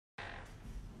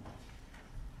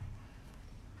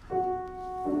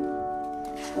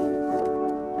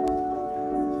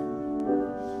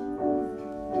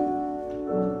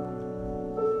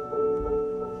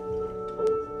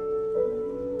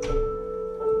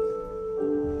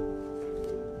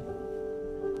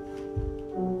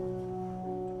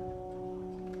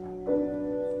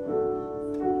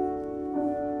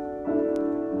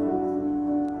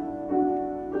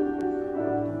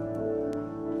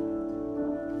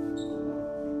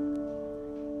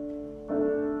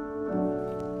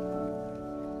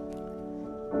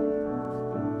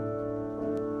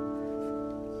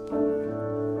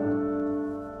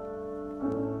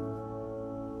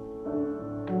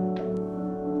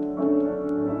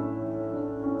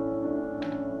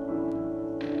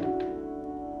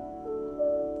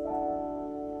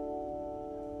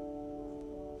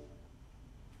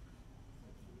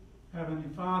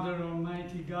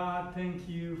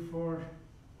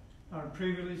our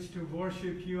privilege to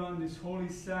worship you on this holy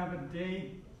Sabbath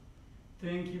day.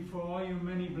 Thank you for all your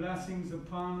many blessings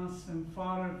upon us. And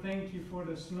Father, thank you for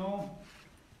the snow.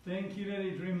 Thank you that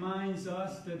it reminds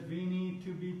us that we need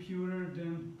to be purer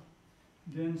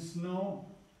than snow,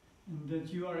 and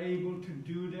that you are able to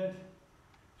do that.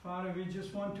 Father, we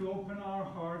just want to open our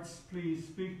hearts. Please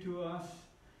speak to us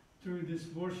through this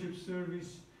worship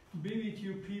service. Be with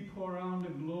your people around the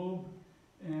globe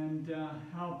and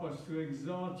help us to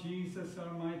exalt Jesus,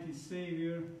 our mighty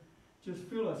Savior. Just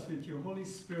fill us with your Holy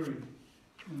Spirit.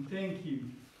 And thank you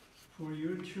for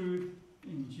your truth.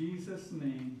 In Jesus'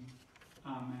 name,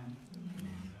 amen.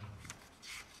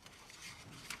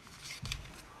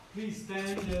 Please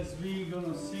stand as we're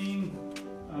going to sing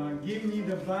Give Me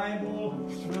the Bible,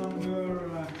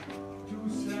 number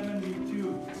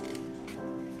 272.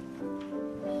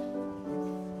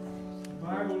 The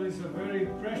Bible is a very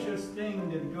precious thing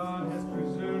that God has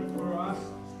preserved for us.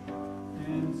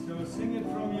 And so sing it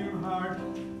from your heart,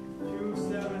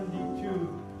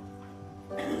 272.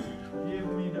 Give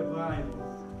me the Bible.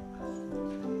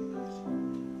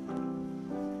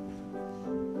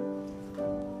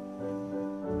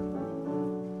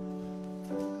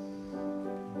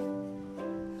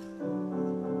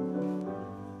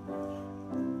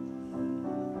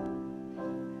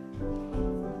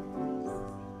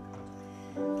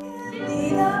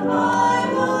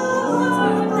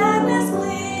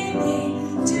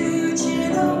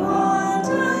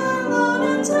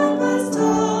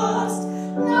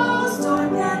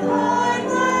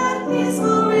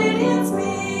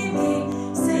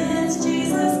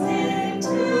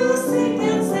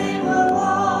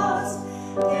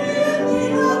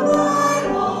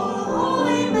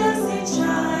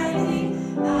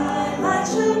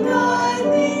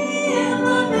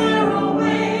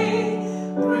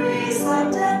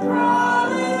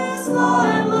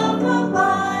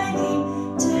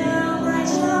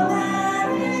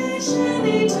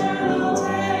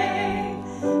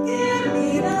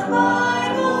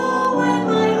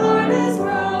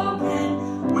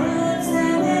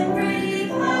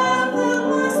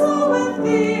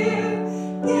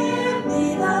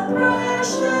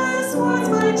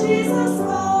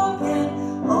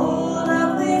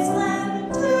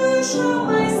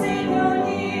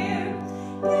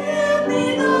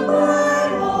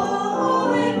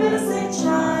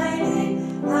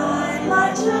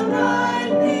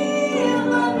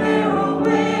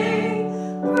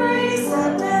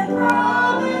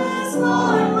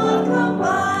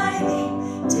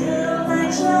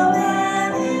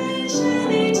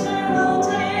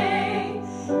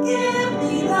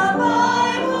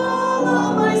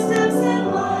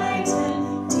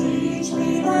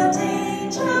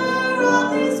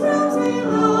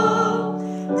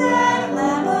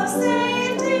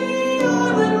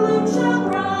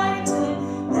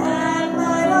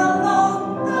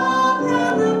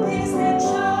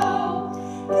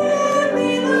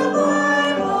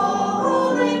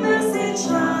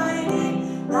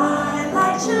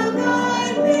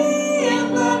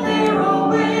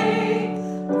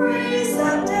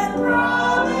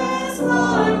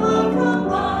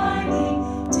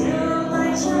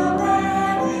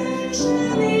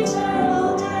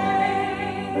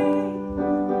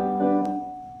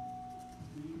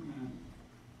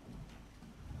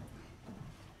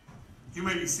 You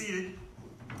may be seated.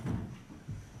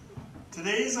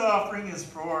 Today's offering is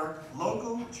for our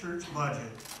local church budget.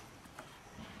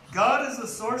 God is the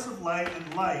source of light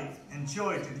and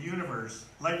joy to the universe.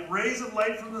 Like rays of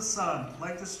light from the sun,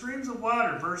 like the streams of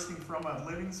water bursting from a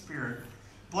living spirit,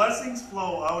 blessings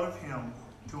flow out of him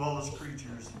to all his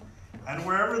creatures. And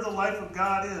wherever the life of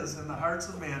God is in the hearts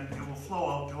of men, it will flow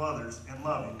out to others in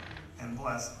loving and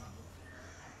blessing.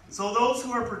 So those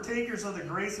who are partakers of the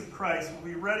grace of Christ will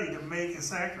be ready to make a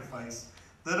sacrifice,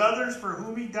 that others for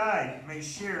whom he died may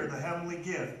share the heavenly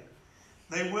gift.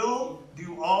 They will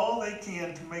do all they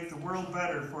can to make the world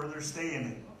better for their stay in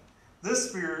it. This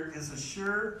spirit is a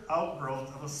sure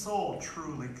outgrowth of a soul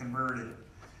truly converted.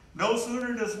 No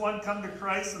sooner does one come to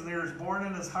Christ than there is born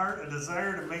in his heart a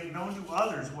desire to make known to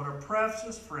others what a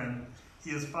precious friend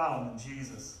he has found in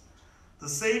Jesus. The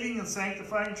saving and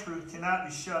sanctifying truth cannot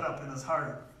be shut up in his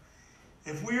heart.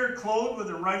 If we are clothed with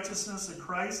the righteousness of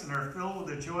Christ and are filled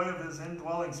with the joy of his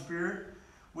indwelling spirit,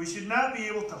 we should not be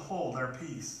able to hold our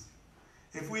peace.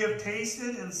 If we have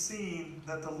tasted and seen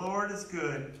that the Lord is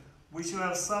good, we shall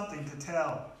have something to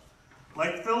tell.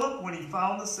 Like Philip, when he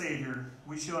found the Savior,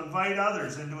 we shall invite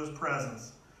others into his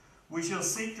presence. We shall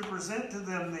seek to present to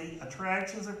them the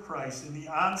attractions of Christ and the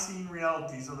unseen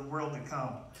realities of the world to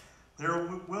come.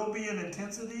 There will be an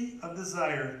intensity of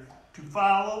desire to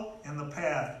follow in the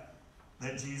path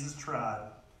that Jesus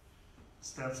trod,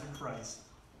 steps of Christ.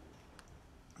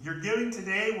 Your giving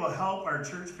today will help our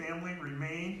church family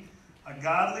remain a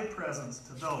godly presence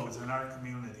to those in our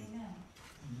community.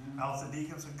 Now, if the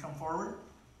deacons would come forward.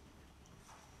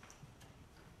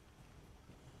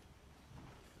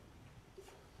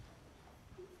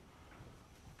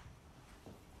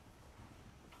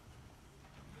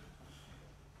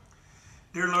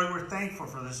 Dear Lord, we're thankful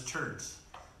for this church,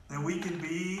 that we can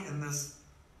be in this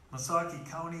Missaukee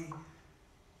County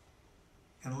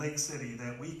and Lake City,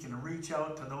 that we can reach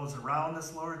out to those around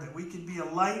us, Lord, that we can be a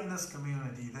light in this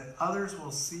community, that others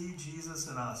will see Jesus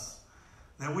in us,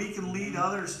 that we can lead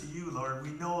others to you, Lord.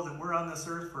 We know that we're on this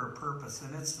earth for a purpose,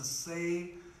 and it's to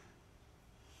save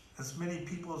as many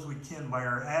people as we can by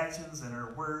our actions and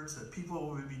our words, that people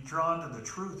will be drawn to the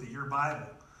truth of your Bible.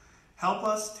 Help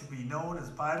us to be known as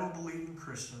Bible-believing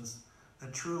Christians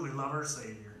that truly love our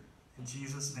Savior. In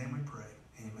Jesus' name we pray.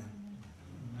 Amen.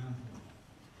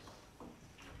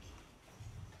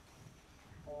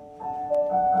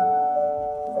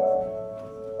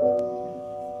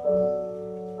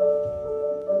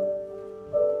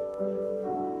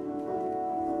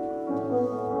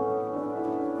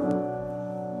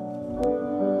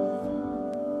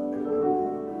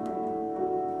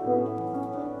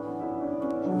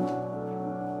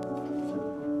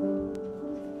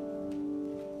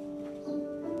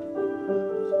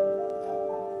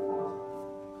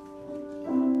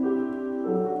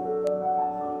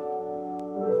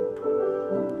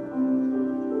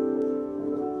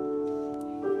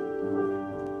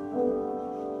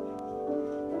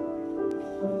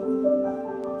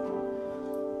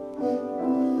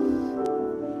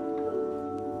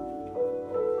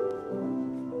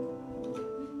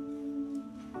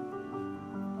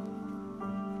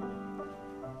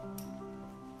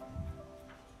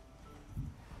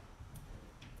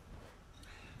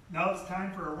 Now it's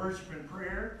time for a worship and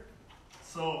prayer.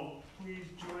 So please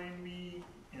join me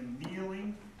in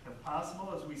kneeling, if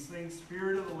possible, as we sing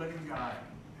Spirit of the Living God.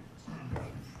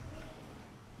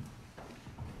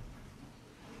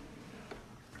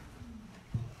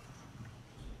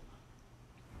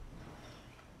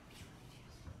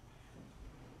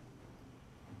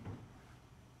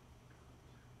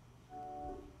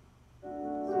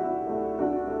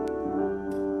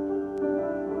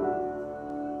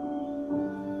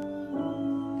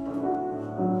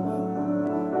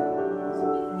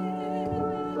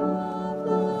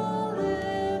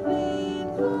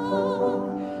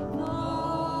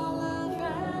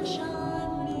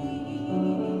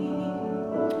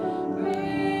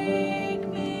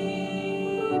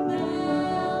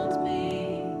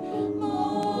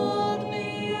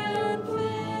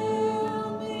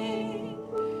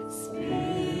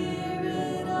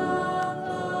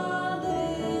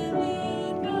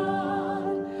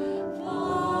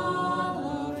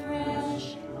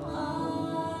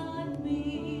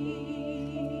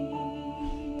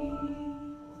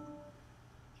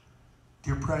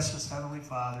 Dear precious Heavenly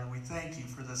Father, we thank you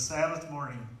for the Sabbath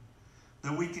morning,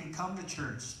 that we can come to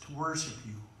church to worship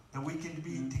you, that we can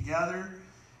be together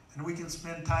and we can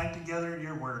spend time together in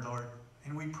your word, Lord.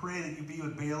 And we pray that you be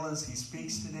with Bela as he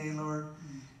speaks today, Lord,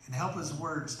 and help his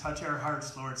words touch our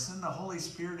hearts, Lord. Send the Holy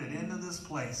Spirit into this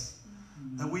place,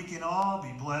 that we can all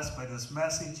be blessed by this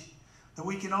message, that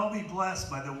we can all be blessed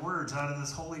by the words out of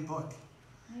this holy book.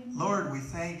 Amen. Lord, we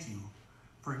thank you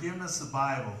for giving us the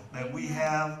Bible, that we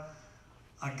have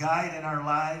a guide in our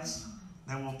lives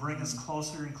that will bring us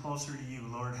closer and closer to you.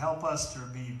 Lord, help us to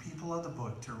be people of the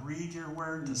book, to read your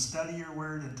word, to study your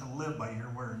word, and to live by your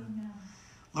word. Amen.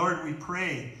 Lord, we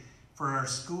pray for our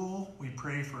school. We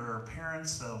pray for our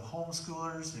parents of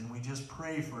homeschoolers, and we just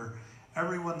pray for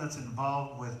everyone that's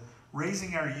involved with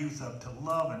raising our youth up to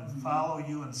love and follow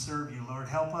you and serve you. Lord,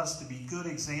 help us to be good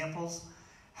examples.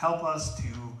 Help us to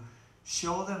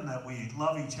show them that we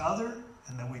love each other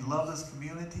and that we love this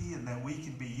community and that we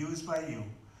can be used by you.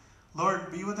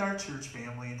 Lord, be with our church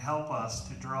family and help us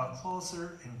to draw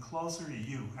closer and closer to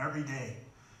you every day,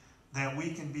 that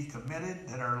we can be committed,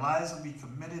 that our lives will be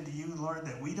committed to you, Lord,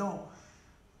 that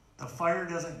the fire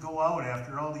doesn't go out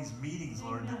after all these meetings,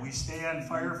 Lord, that we stay on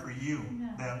fire for you,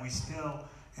 that we still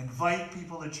invite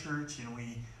people to church and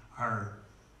we are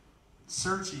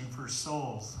searching for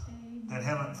souls that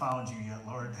haven't found you yet,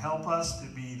 Lord. Help us to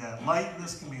be that light in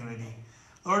this community.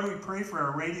 Lord, we pray for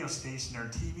our radio station, our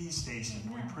TV station.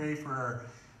 Amen. We pray for our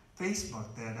Facebook,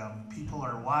 that people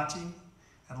are watching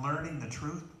and learning the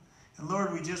truth. And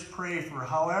Lord, we just pray for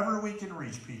however we can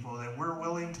reach people, that we're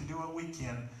willing to do what we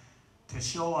can to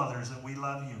show others that we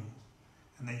love you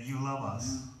and that you love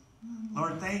us.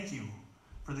 Lord, thank you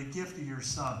for the gift of your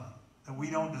Son that we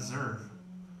don't deserve,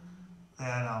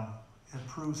 that it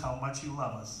proves how much you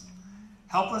love us.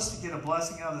 Help us to get a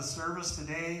blessing out of the service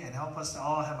today, and help us to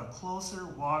all have a closer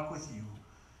walk with you.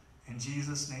 In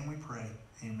Jesus' name we pray.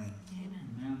 Amen.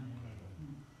 Amen.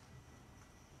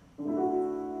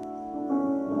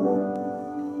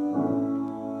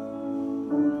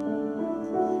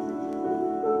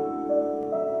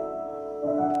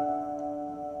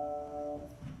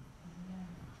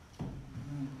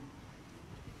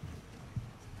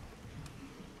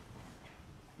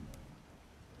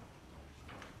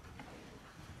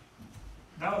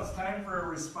 Now it's time for a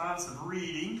responsive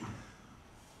reading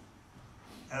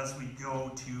as we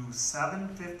go to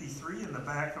 753 in the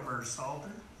back of our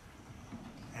Psalter.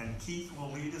 And Keith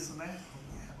will lead us in that.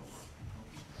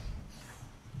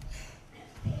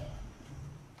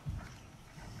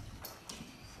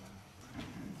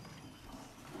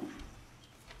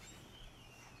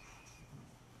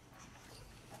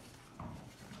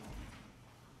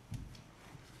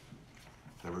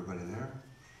 Is everybody there?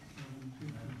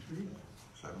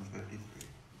 753.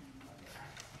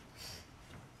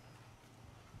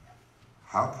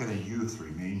 How can a youth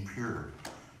remain pure?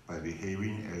 By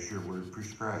behaving as your word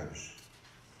prescribes.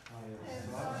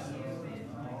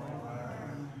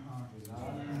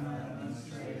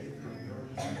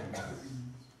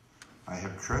 I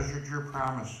have treasured your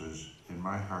promises in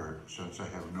my heart, since I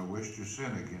have no wish to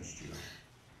sin against you.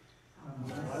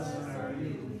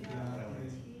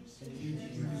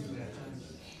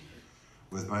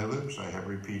 With my lips I have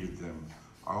repeated them,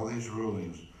 all these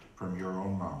rulings from your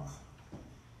own mouth.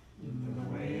 In the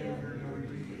way of your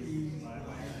decrees, my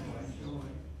life joy,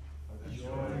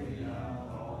 joy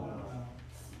beyond all.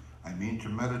 I mean to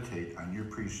meditate on your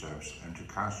precepts and to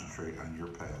concentrate on your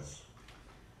paths.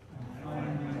 I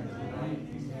find my delight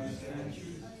in your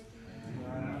statutes, and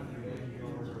not forget your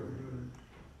word.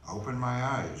 Open my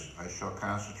eyes, I shall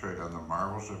concentrate on the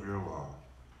marvels of your law.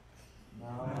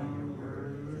 Now your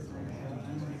word is a lamp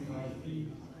to my feet,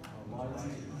 a light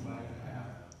to my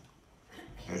path.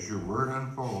 As your word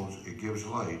unfolds, it gives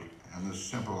light, and the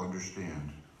simple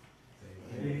understand.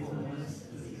 Faithfulness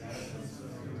is the essence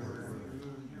of your word.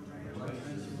 Your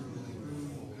righteousness is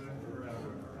good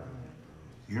forever.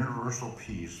 Universal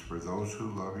peace for those who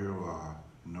love your law,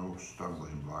 no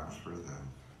stumbling blocks for them.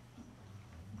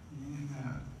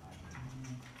 Amen.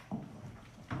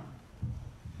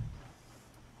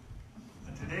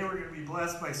 And today we're going to be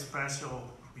blessed by special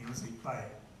music by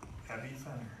Abby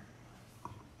Fenner.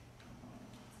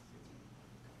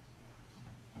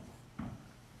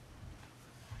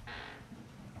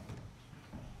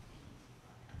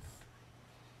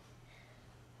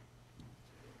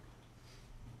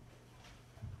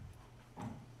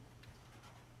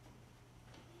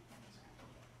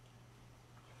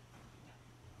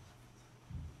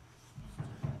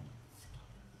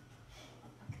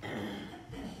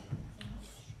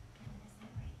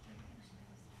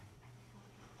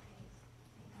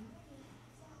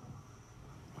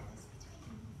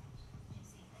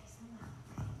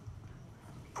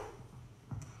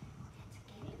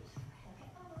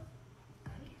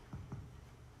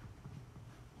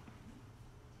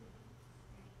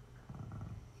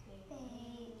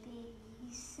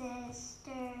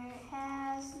 Sister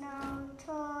has no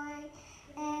toy,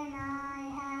 and I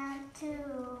have 2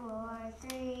 or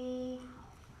 3.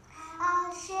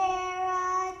 I'll share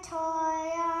a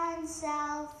toy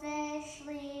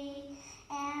unselfishly,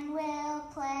 and we'll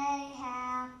play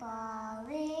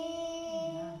happily.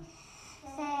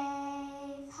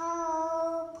 Faith,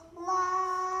 hope,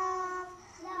 love.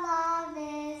 Love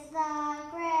is the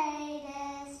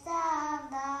greatest of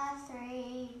the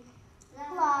 3.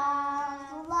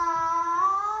 Love,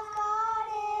 love, God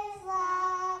is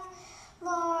love.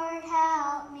 Lord,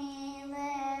 help me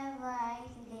live like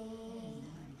thee.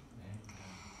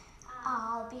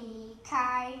 I'll be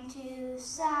kind to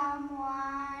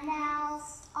someone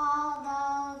else,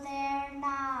 although they're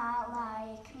not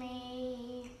like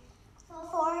me.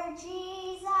 For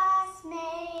Jesus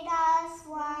made us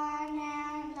one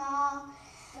and all,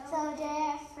 so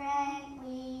different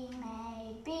we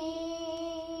may be.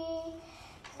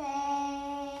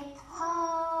 Faith,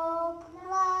 hope,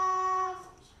 love.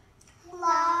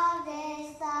 Love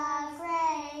is the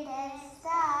greatest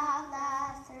of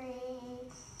the 3.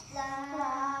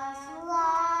 Love,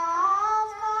 love,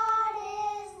 God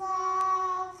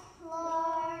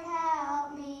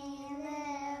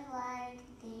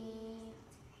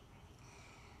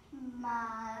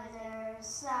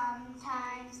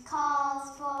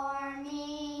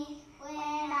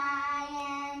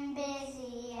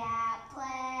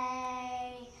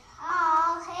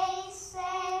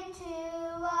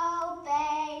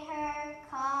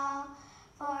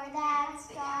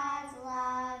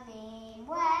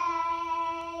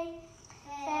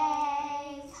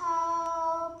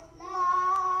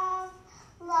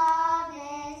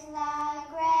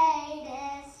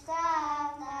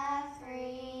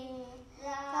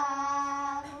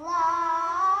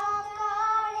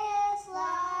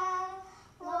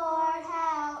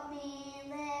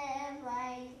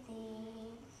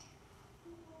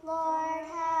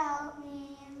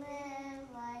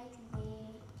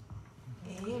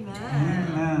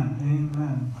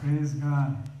Praise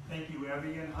God. Thank you,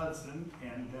 Abby and Hudson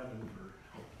and Devin, for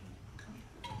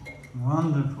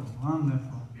Wonderful,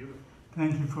 wonderful. beautiful.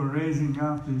 Thank you for raising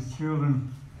up these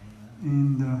children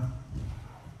in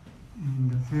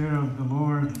the fear of the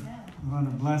Lord. What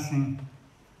a blessing.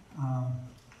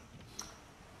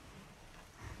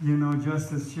 You know,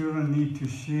 just as children need to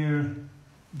share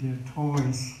their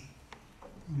toys,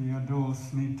 the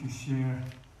adults need to share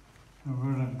the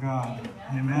Word of God.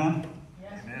 Amen?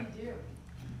 Yes, Amen. we do.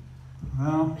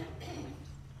 Well,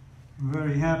 I'm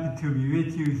very happy to be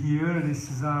with you here. This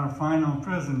is our final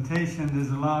presentation.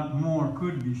 There's a lot more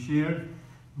could be shared,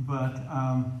 but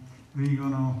we're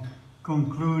going to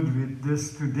conclude with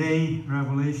this today,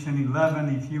 Revelation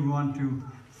 11. If you want to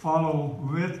follow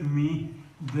with me,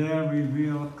 there we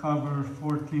will cover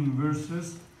 14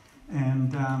 verses.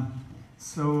 And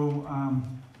so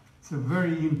it's a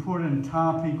very important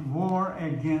topic, war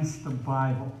against the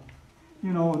Bible.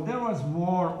 You know, there was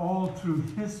war all through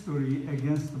history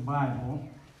against the Bible,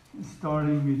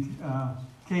 starting with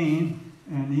Cain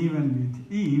and even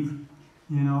with Eve,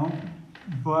 you know.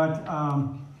 But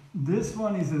this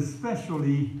one is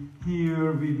especially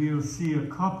here we will see a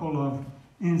couple of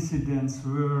incidents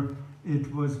where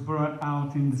it was brought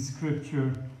out in the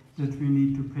scripture that we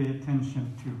need to pay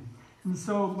attention to. And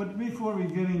so, but before we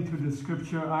get into the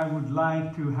scripture, I would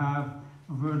like to have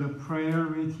a word of prayer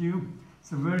with you.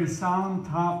 It's a very solemn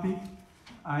topic.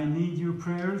 I need your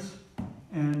prayers.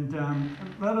 And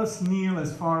let us kneel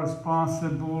as far as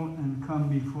possible and come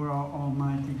before our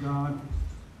Almighty God.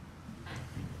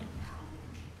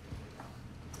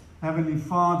 Heavenly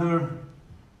Father,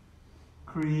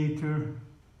 Creator,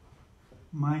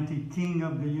 mighty King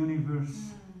of the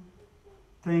universe,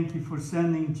 thank you for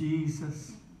sending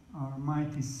Jesus, our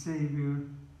mighty Savior,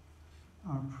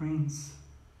 our Prince.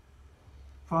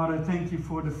 Father, thank you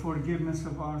for the forgiveness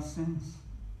of our sins.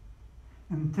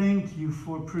 And thank you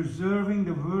for preserving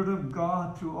the Word of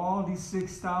God through all these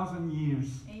 6,000 years.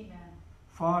 Amen.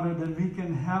 Father, that we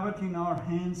can have it in our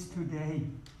hands today.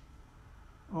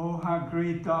 Oh, how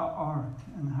great thou art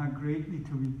and how greatly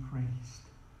to be praised.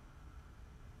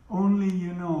 Only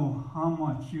you know how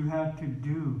much you had to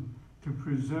do to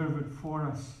preserve it for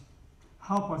us.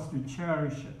 Help us to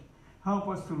cherish it. Help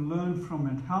us to learn from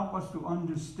it. Help us to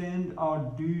understand our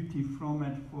duty from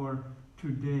it for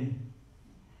today.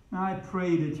 Now I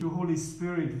pray that your Holy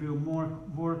Spirit will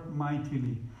work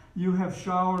mightily. You have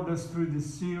showered us through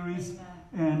this series,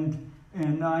 and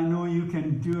I know you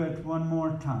can do it one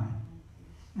more time.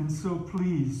 And so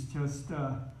please just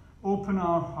open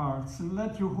our hearts and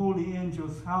let your holy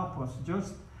angels help us,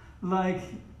 just like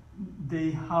they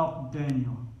helped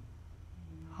Daniel.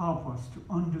 Help us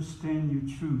to understand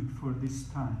your truth for this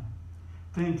time.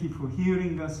 Thank you for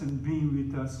hearing us and being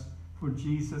with us for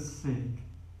Jesus' sake.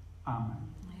 Amen.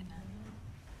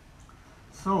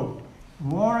 So,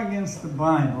 war against the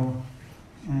Bible,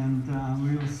 and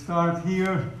we'll start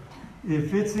here.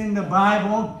 If it's in the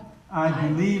Bible, I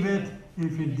believe it.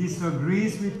 If it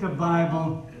disagrees with the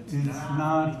Bible, it's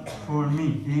not for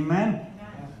me. Amen?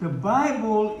 The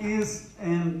Bible is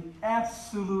an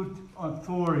absolute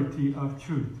authority of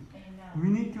truth. We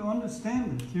need to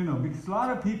understand it, you know, because a lot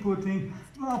of people think,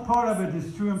 well, part of it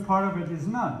is true and part of it is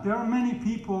not. There are many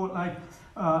people like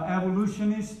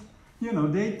evolutionists, you know,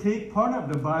 they take part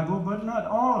of the Bible, but not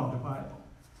all of the Bible.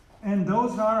 And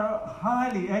those are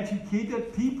highly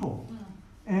educated people.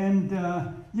 And,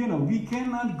 you know, we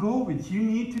cannot go with, you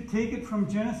need to take it from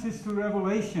Genesis to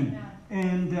Revelation.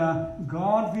 And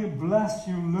God will bless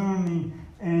your learning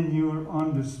and your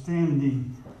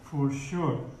understanding for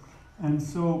sure. And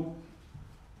so,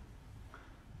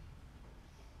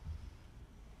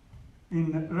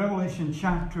 in Revelation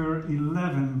chapter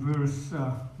 11,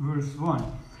 verse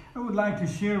 1, I would like to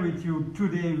share with you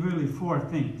today really 4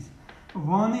 things.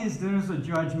 One is there's a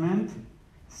judgment.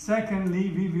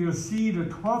 Secondly, we will see the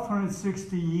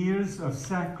 1260 years of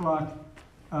sackcloth,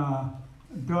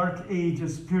 dark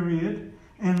ages period.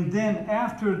 And then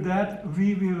after that,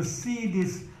 we will see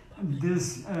this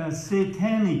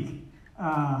satanic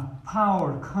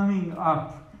power coming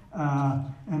up.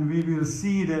 And we will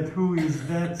see that who is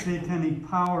that satanic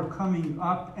power coming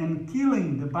up and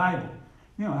killing the Bible.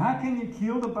 You know, how can you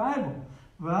kill the Bible?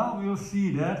 Well, we'll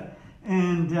see that.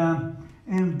 And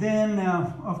then,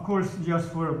 of course, just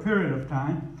for a period of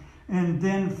time. And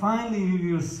then finally,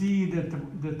 we will see that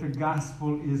the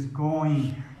gospel is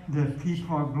going, that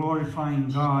people are glorifying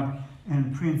God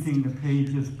and printing the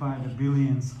pages by the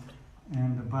billions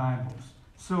and the Bibles.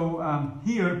 So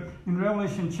here in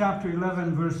Revelation chapter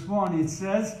 11, verse 1, it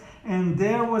says, and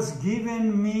there was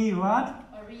given me what?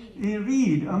 A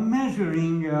reed, a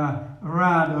measuring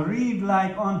rod, a reed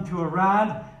like unto a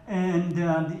rod,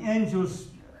 the angels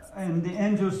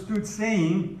stood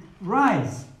saying,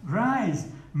 rise, rise,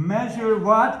 measure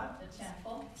what? The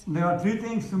temple. There are three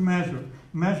things to measure.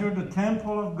 Measure the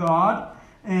temple of God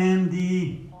and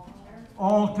the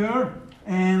altar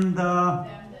and them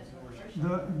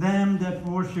that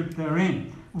worship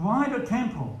therein. Why the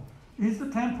temple? Is the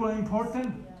temple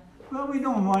important? Well, we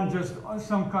don't want just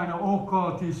some kind of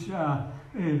occultish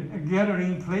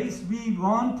gathering place. We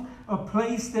want a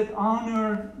place that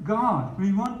honors God.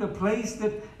 We want a place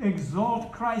that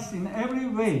exalts Christ in every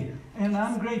way. And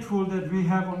I'm grateful that we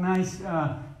have a nice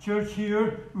church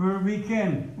here where we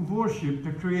can worship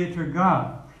the Creator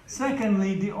God.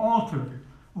 Secondly, the altar.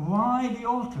 Why the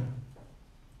altar?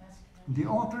 The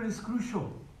altar is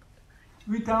crucial.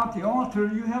 Without the altar,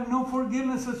 you have no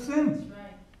forgiveness of sin.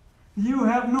 You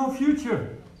have no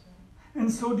future.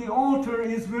 And so the altar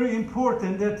is very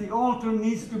important, that the altar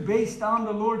needs to be based on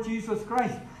the Lord Jesus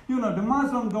Christ. You know, the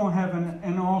Muslims don't have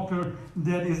an altar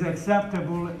that is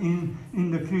acceptable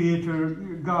in the Creator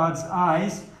God's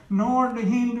eyes, nor the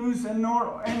Hindus and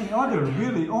nor any other,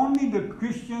 really. Only the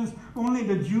Christians, only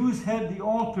the Jews had the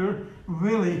altar,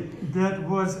 really, that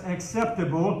was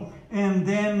acceptable. And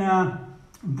then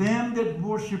them that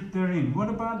worship therein. What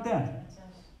about that?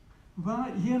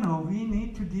 Well, you know, we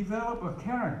need to develop a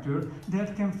character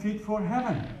that can fit for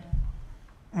heaven.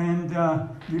 And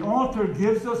the altar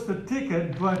gives us the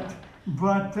ticket, but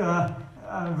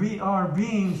we are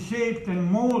being shaped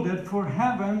and molded for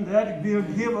heaven that will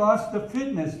give us the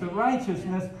fitness, the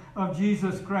righteousness of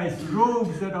Jesus Christ,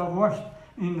 robes that are washed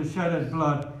in the shedded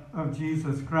blood of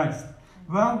Jesus Christ.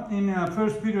 Well, in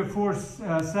 1 Peter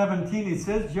 4:17 it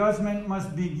says, judgment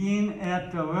must begin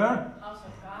at where?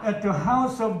 At the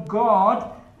house of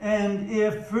God, and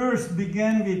if first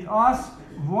begin with us,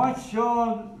 what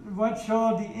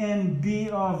shall the end be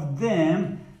of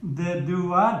them that do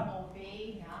what?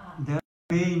 Obey God. That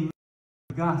obey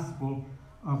the gospel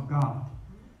of God.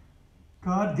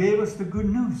 God gave us the good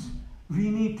news. We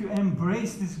need to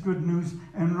embrace this good news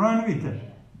and run with it.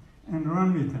 And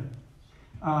run with it.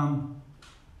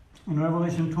 In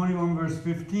Revelation 21 verse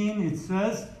 15 it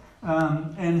says,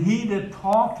 and he that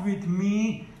talked with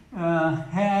me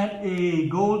had a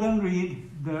golden reed,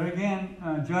 there again,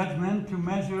 judgment, to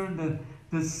measure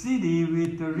the city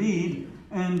with the reed,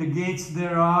 and the gates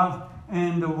thereof,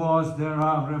 and the walls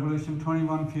thereof. Revelation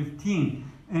 21:15.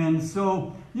 And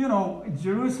so, you know,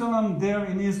 Jerusalem there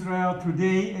in Israel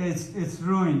today, it's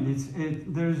ruined.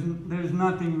 There's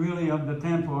nothing really of the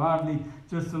temple, hardly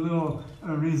just a little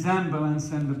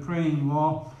resemblance and the praying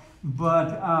wall.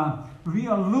 But we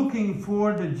are looking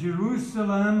for the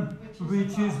Jerusalem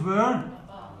which is where?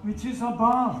 Which is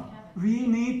above. We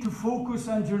need to focus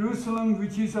on Jerusalem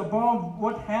which is above,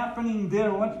 what's happening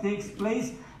there, what takes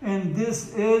place. And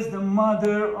this is the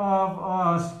mother of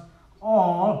us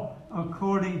all,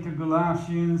 according to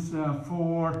Galatians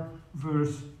 4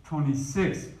 verse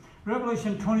 26.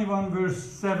 Revelation 21 verse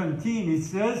 17 it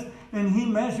says, and he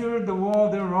measured the wall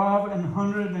thereof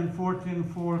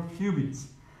 114 cubits.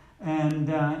 And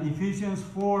Ephesians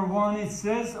 4:1 it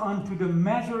says, unto the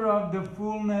measure of the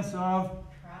fullness of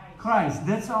Christ.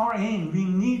 That's our aim. We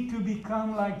need to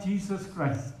become like Jesus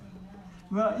Christ.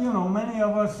 Well, you know, many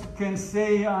of us can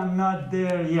say, I'm not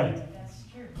there yet. That's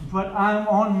true. But I'm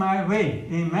on my way.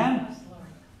 Amen? Yes, Lord.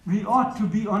 We ought to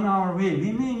be on our way.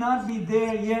 We may not be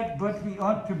there yet, but we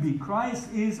ought to be.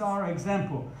 Christ is our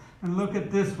example. And look at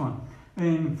this one.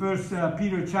 In 1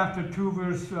 Peter chapter 2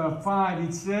 verse 5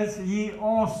 it says, ye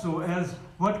also as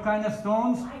what kind of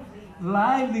stones?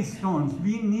 Lively stones.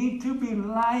 We need to be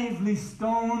lively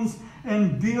stones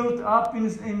and built up in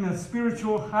a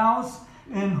spiritual house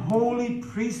and holy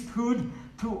priesthood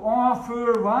to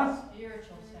offer what?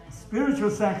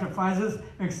 Spiritual sacrifices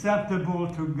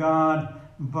acceptable to God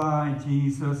by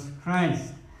Jesus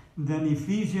Christ. Then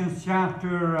Ephesians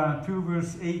chapter 2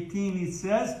 verse 18 it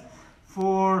says,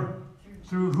 for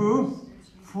through who?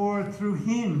 For through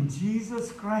him,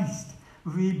 Jesus Christ,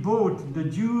 we both, the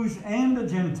Jews and the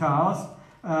Gentiles,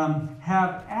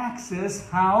 have access,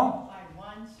 how?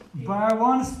 By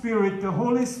one Spirit, the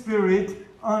Holy Spirit,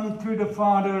 unto the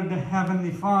Father, the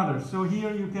Heavenly Father. So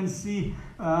here you can see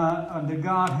the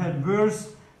Godhead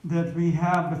verse, that we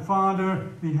have the Father,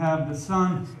 we have the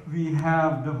Son, we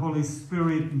have the Holy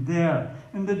Spirit there.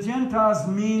 And the Gentiles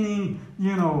meaning,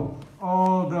 you know,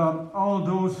 all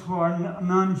those who are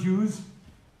non-Jews,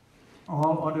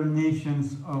 all other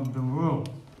nations of the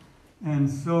world. And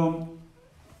so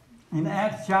in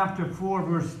Acts chapter 4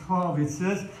 verse 12 it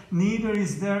says, neither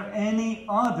is there any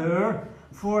other,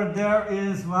 for there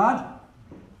is what?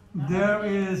 There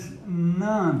is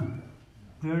none.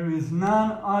 There is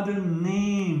none other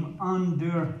name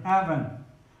under heaven,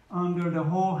 under the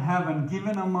whole heaven,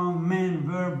 given among men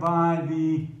whereby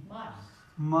we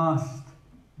must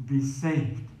be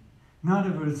saved. In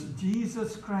other words,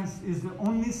 Jesus Christ is the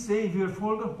only Savior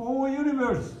for the whole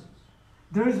universe.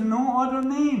 There is no other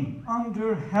name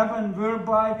under heaven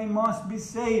whereby we must be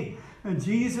saved.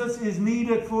 Jesus is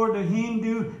needed for the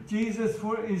Hindu. Jesus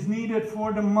is needed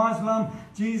for the Muslim.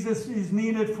 Jesus is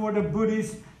needed for the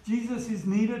Buddhist. Jesus is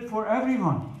needed for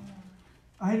everyone.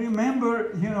 I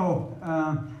remember,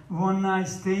 one night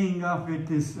staying up with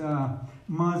this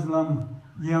Muslim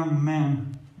young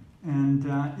man. And,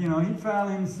 he fell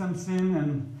in some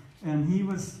sin and he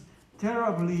was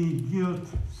terribly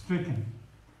guilt-stricken.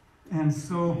 And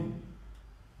so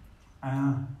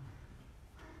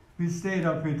we stayed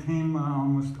up with him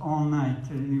almost all night.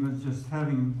 He was just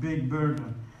having a big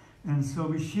burden. And so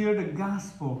we shared the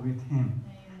gospel with him.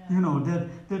 Amen.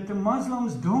 That the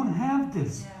Muslims don't have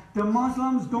this. Yeah. The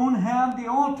Muslims don't have the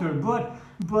altar,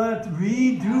 but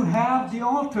we do have the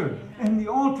altar. Amen. And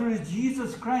the altar is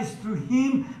Jesus Christ. Through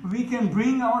him we can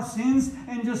bring our sins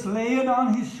and just lay it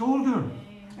on his shoulder. Amen.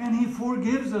 And he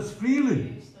forgives us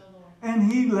freely.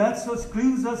 And he lets us,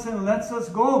 cleanse us, and lets us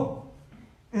go.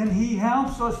 And he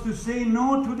helps us to say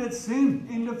no to that sin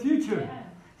in the future. Yeah.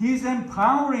 He's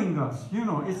empowering us.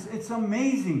 It's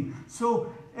amazing.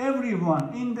 So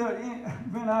everyone,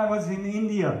 when I was in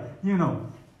India,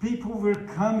 people were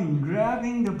coming,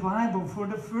 grabbing the Bible for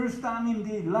the first time in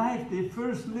their life, their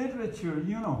first literature,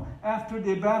 after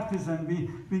their baptism.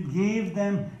 We gave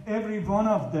them, every one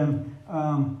of them,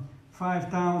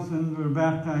 5,000 were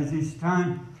baptized each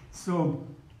time. So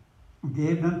we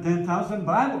gave them 10,000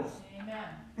 Bibles. Amen.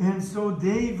 And so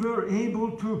they were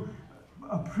able to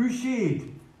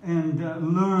appreciate and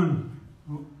learn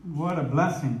what a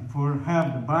blessing for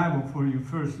have the Bible for your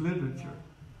first literature.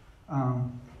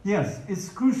 Yes, it's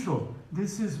crucial.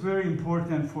 This is very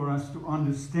important for us to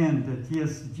understand that,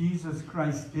 yes, Jesus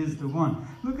Christ is the one.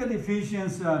 Look at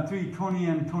Ephesians 3:20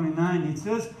 and 29. It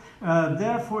says,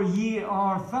 therefore ye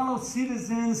are fellow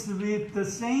citizens with the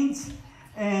saints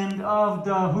and of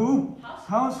the who?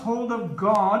 Household of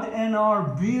God, and are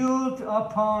built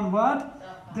upon what?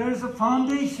 There's a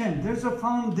foundation. There's a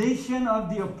foundation of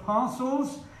the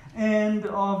apostles and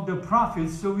of the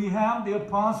prophets. So we have the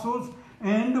apostles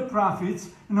and the prophets.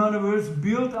 In other words,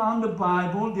 built on the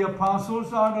Bible. The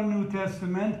apostles are the New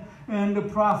Testament and the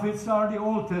prophets are the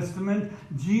Old Testament.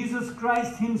 Jesus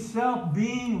Christ himself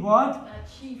being what?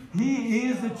 He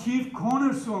is the chief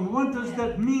cornerstone. What does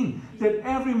that mean? That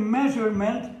every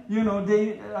measurement,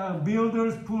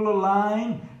 builders pull a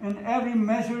line and every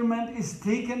measurement is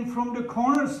taken from the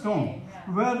cornerstone.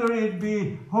 Whether it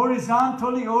be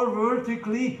horizontally or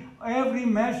vertically, every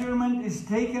measurement is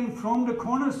taken from the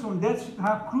cornerstone. That's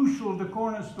how crucial the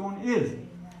cornerstone is.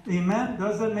 Amen?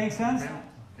 Does that make sense?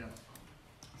 Yeah.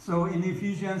 So in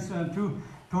Ephesians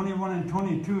 2:21 and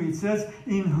 22, it says,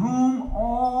 in whom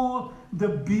all the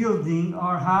building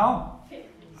are how?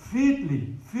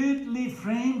 Fitly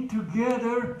framed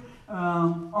together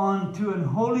unto an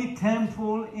holy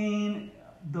temple in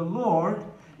the Lord,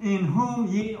 in whom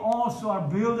ye also are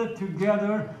builded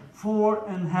together for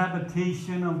an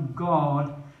habitation of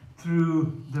God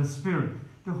through the Spirit.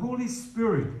 The Holy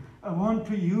Spirit want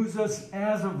to use us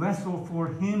as a vessel for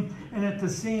him, and at the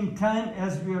same time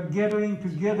as we are gathering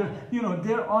together,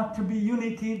 there ought to be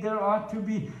unity, there ought to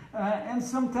be, and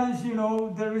sometimes,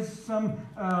 there is some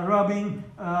rubbing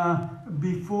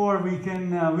before we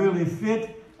can really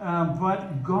fit,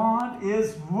 but God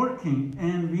is working,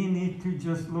 and we need to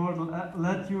just, Lord,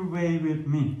 let your way with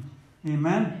me.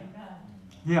 Amen?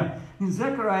 Yeah. In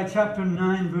Zechariah chapter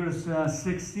 9, verse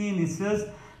 16, it says,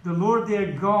 the Lord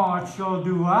their God shall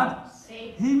do what?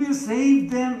 He will save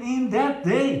them in that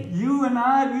day. You and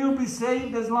I will be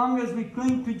saved as long as we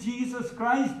cling to Jesus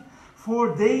Christ.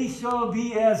 For they shall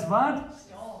be as what?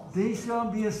 Stones. They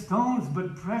shall be as stones,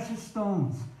 but precious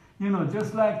stones.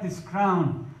 Just like this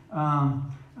crown.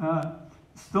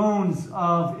 Stones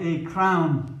of a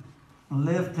crown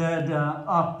lifted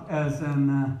up as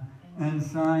an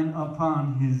ensign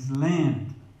upon his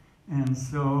land. And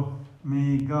so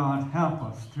may God help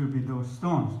us to be those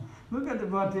stones. Look at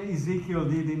what Ezekiel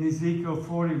did in Ezekiel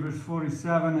 40, verse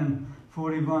 47 and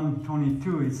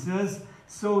 41:22. It says,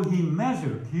 so he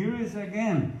measured. Here is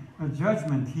again a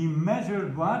judgment. He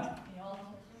measured what?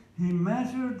 He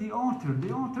measured the altar.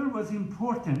 The altar was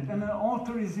important, and an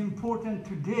altar is important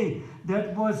today.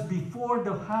 That was before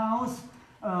the house,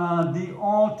 the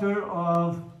altar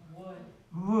of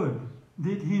wood.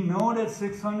 Did he know that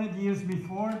 600 years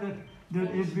before that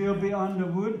it will be on the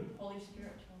wood? Holy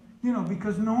Spirit told him.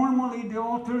 because normally the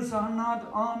altars are not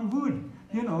on wood.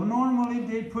 Normally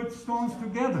they put stones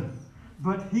together.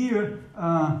 But here,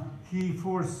 he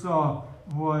foresaw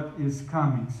what is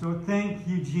coming. So thank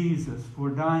you, Jesus, for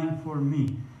dying for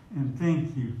me. And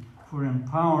thank you for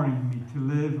empowering me to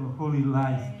live a holy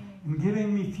life and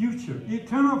giving me future,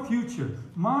 eternal future.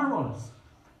 Marvelous.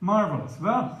 Marvelous.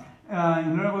 Well,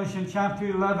 in Revelation chapter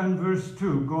 11, verse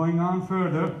 2, going on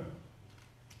further,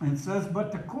 it says,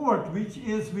 "But the court which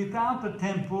is without the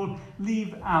temple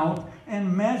leave out,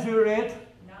 and measure it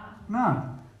not."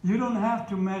 You don't have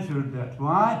to measure that.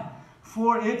 Why?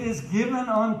 "For it is given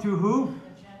unto" who?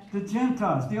 The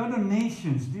Gentiles, the other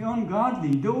nations, the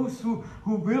ungodly, those who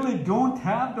really don't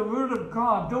have the Word of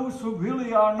God, those who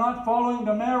really are not following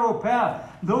the narrow path,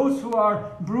 those who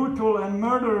are brutal and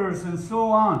murderers and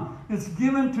so on. It's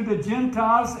given to the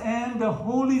Gentiles, and the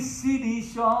holy city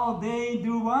shall they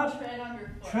do what?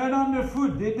 Tread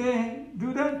underfoot. Did they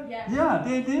do that? Yes. Yeah,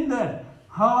 they did that.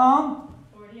 How long?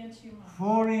 40 and 2 months.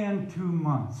 40 and 2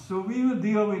 months. So we will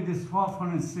deal with this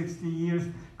 1260 years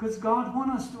because God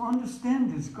wants us to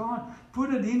understand this. God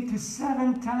put it into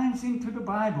 7 times into the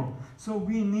Bible. So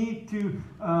we need to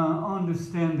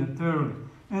understand it thoroughly.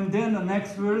 And then the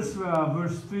next verse,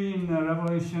 verse 3 in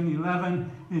Revelation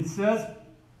 11, it says,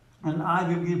 "And I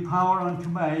will give power unto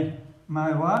my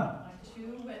what?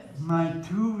 My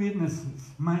two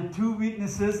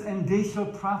witnesses, and they shall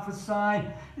prophesy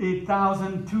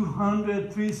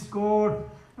 1,260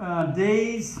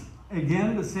 days."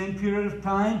 Again, the same period of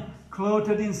time,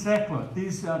 clothed in sackcloth.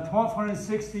 These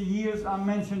 1260 years are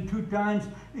mentioned 2 times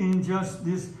in just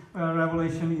this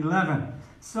Revelation 11.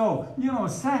 So,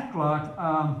 sackcloth,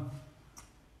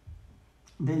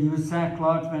 they used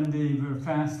sackcloth when they were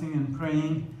fasting and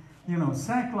praying.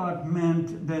 Sackcloth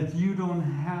meant that you don't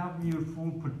have your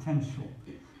full potential,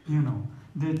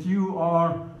 that you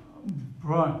are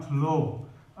brought low.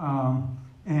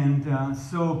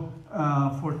 So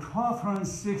for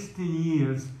 1260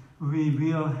 years, we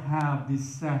will have this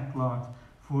sackcloth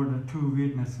for the 2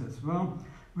 witnesses. Well,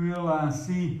 we'll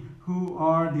see who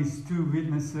are these 2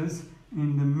 witnesses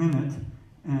in a minute.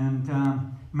 And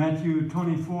Matthew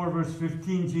 24, verse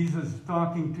 15, Jesus is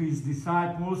talking to his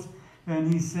disciples.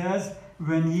 And he says,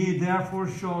 "When ye therefore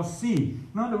shall see."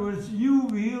 In other words, you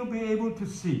will be able to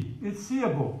see. It's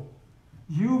seeable.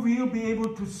 You will be able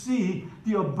to see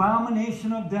the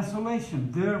abomination of desolation.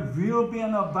 There will be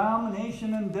an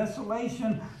abomination and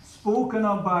desolation spoken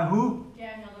of by who?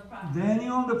 Daniel the prophet.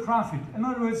 Daniel the prophet. In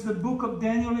other words, the book of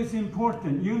Daniel is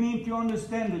important. You need to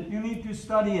understand it. You need to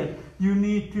study it. You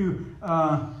need to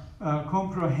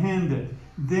comprehend it.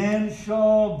 "Then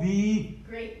shall be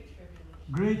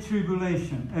great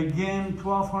tribulation." Again,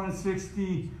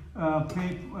 1260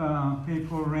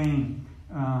 papal reign.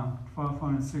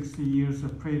 1260 years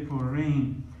of papal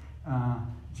reign.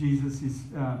 Jesus is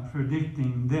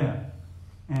predicting that.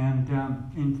 And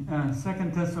in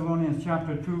 2 Thessalonians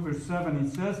chapter 2, verse 7,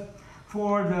 it says,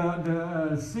 "For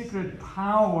the secret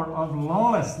power of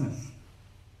lawlessness."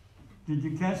 Did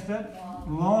you catch that?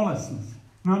 Lawlessness.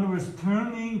 In other words,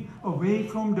 turning away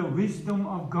from the wisdom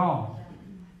of God.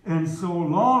 And so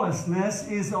lawlessness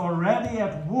is already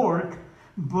at work,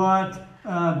 but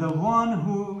the one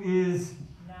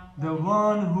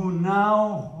who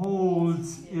now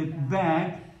holds it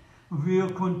back will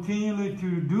continue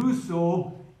to do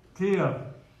so till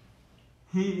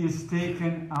he is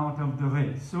taken out of the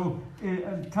way. So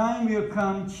time will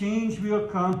come, change will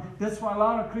come. That's why a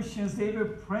lot of Christians, they were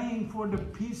praying for the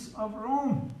peace of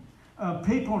Rome.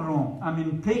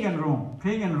 Pagan Rome.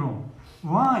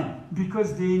 Why?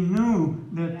 Because they knew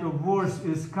that the worst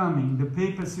is coming. The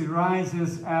papacy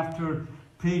rises after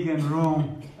pagan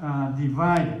Rome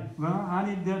divided. Well, how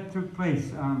did that take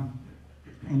place?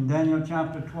 In Daniel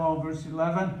chapter 12, verse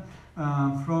 11,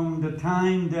 from the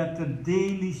time that the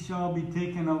daily shall be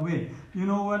taken away. You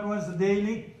know what was the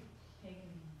daily?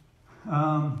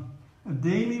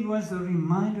 Daily was a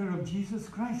reminder of Jesus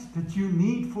Christ, that you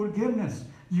need forgiveness.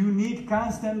 You need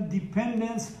constant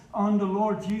dependence on the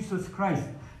Lord Jesus Christ.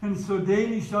 And so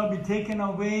daily shall be taken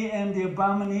away, and the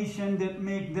abomination that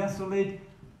make desolate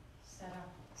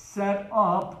set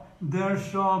up, there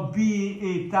shall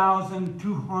be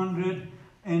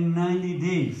 1,290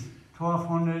 days.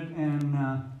 1200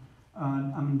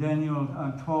 and Daniel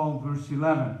 12 verse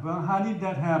 11. Well, how did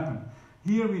that happen?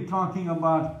 Here we're talking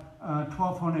about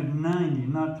 1290,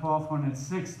 not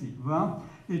 1260. Well,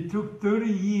 it took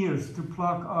 30 years to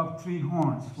pluck up 3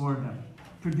 horns for them,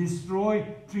 to destroy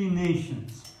 3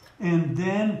 nations. And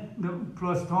then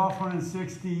plus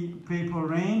 1260 papal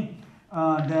reign,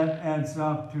 that adds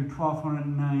up to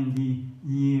 1290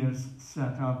 years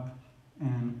set up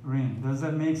and reign. Does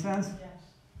that make sense? Yes.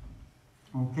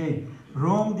 Okay.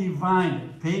 Rome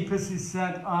divided. Papacy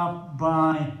set up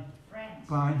by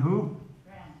France. who?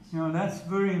 France. You know, that's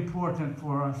very important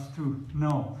for us to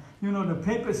know. You know, the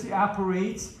papacy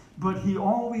operates, but he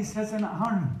always has an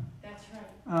army. That's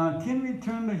right. Can we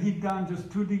turn the heat down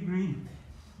just 2 degrees?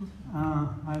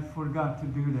 I forgot to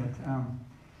do that.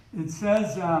 It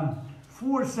says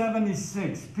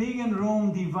 476, pagan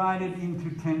Rome divided into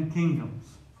 10 kingdoms.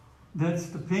 That's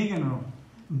the pagan Rome.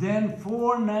 Then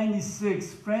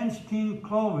 496, French King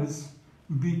Clovis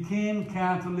became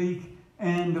Catholic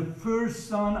and the first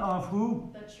son of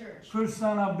who? The church. First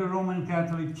son of the Roman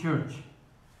Catholic Church.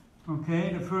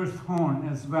 Okay, the first horn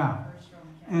as well. First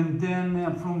Roman Catholic. And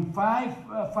then from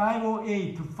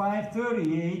 508 to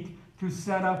 538 to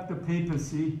set up the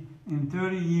papacy. In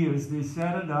 30 years they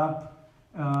set it up,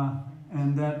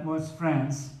 and that was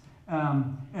France.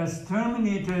 As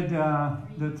terminated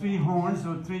the 3 horns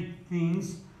or 3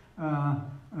 kings,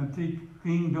 3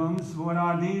 kingdoms. What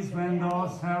are these?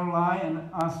 Vandals, Heruli, and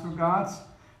Ostrogoths.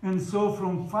 And so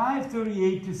from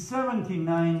 538 to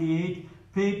 1798,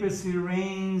 papacy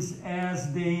reigns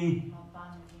as the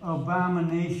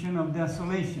abomination of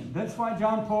desolation. That's why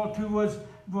John Paul II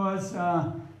was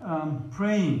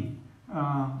praying,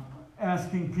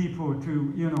 asking people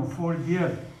to, you know,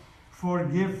 forgive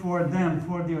for them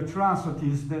for the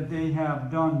atrocities that they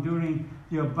have done during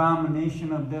the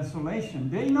abomination of desolation.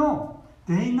 They know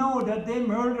that they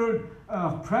murdered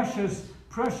precious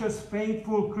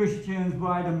faithful Christians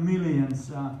by the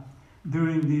millions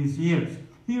during these years.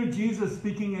 Here Jesus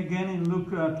speaking again in Luke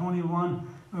 21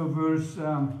 verse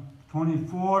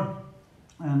 24,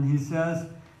 and he says,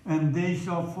 and they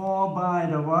shall fall by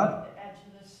the what? The edge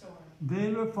of the sword.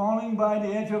 They were falling by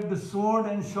the edge of the sword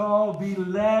and shall be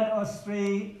led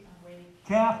astray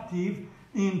captive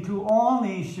into all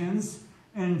nations,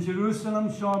 and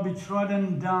Jerusalem shall be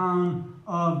trodden down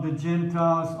of the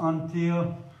Gentiles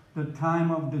until the time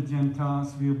of the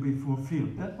Gentiles will be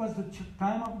fulfilled. That was the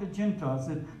time of the Gentiles,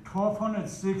 at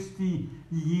 1260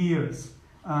 years.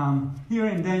 Here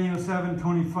in Daniel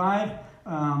 7:25,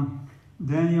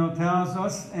 Daniel tells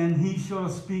us, and he shall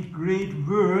speak great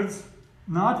words,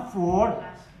 not for,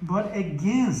 but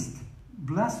against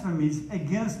blasphemies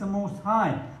against the Most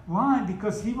High. Why?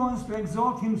 Because he wants to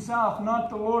exalt himself, not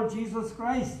the Lord Jesus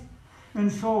Christ.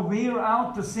 And shall wear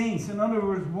out the saints. In other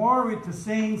words, war with the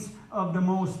saints of the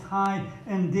Most High,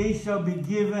 and they shall be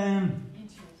given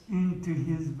into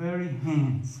his very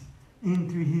hands.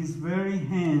 Into his very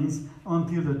hands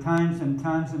until the times and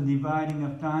dividing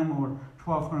of time, or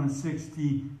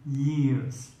 1260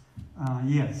 years.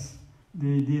 Yes,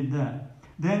 they did that.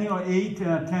 Daniel 8,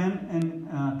 10 and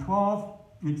 12,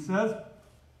 it says,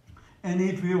 and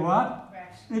it will what?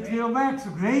 It will wax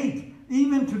great,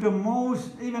 even to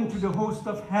the host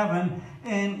of heaven,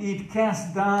 and it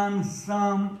cast down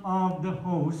some of the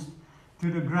host to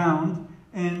the ground,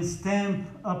 and stamp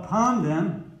upon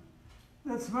them.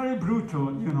 That's very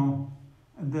brutal, you know,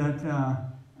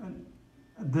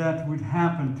 that would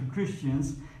happen to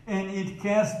Christians. And it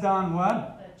cast down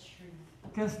what? The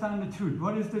truth. Cast down the truth.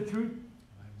 What is the truth?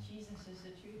 Jesus is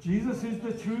the truth. Jesus is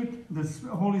the truth.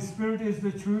 The Holy Spirit is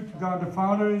the truth. God the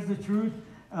Father is the truth.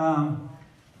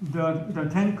 The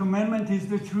 10 Commandments is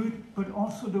the truth. But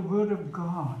also the Word of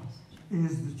God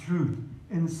is the truth.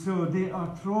 And so they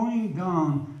are throwing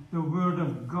down the Word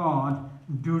of God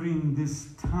during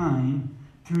this time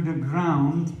to the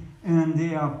ground, and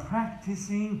they are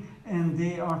practicing and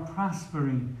they are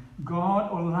prospering.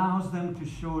 God allows them to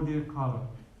show their color.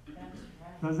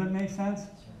 Does that make sense?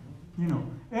 You know,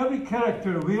 every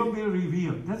character will be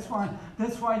revealed. That's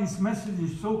why this message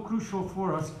is so crucial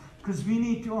for us, because we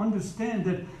need to understand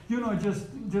that, you know,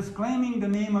 just claiming the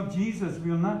name of Jesus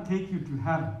will not take you to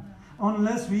heaven.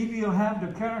 Unless we will have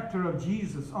the character of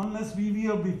Jesus, unless we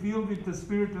will be filled with the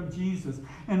Spirit of Jesus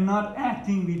and not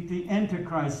acting with the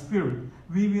Antichrist spirit,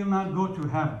 we will not go to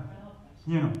heaven.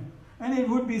 You know, and it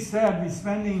would be sad we're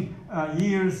spending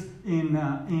years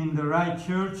in the right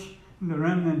church, in the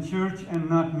remnant church, and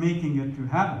not making it to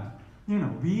heaven. You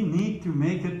know, we need to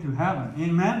make it to heaven.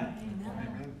 Amen?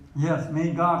 Amen. Yes,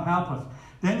 may God help us.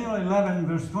 Daniel 11,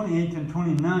 verse 28 and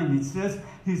 29, it says,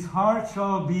 his heart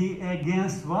shall be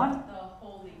against what? The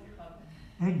Holy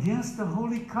Covenant. Against the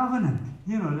Holy Covenant.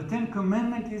 You know, the 10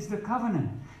 Commandments is the covenant.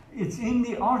 It's in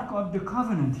the Ark of the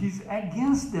Covenant. He's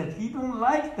against that. He don't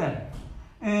like that.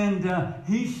 And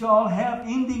he shall have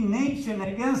indignation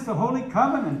against the Holy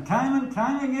Covenant, time and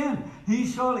time again. He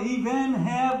shall even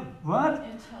have what?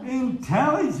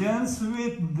 Intelligence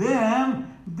with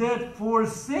them that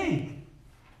forsake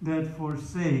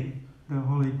the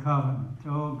Holy Covenant.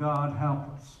 Oh, God, help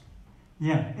us.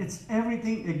 Yeah, it's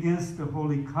everything against the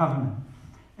Holy Covenant.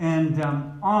 And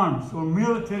arms or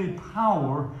military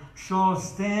power shall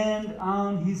stand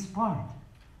on his part.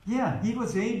 Yeah, he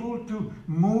was able to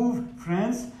move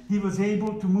France. He was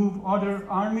able to move other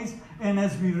armies. And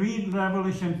as we read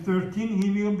Revelation 13,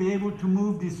 he will be able to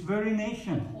move this very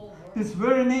nation. This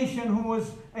very nation who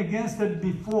was against it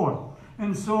before.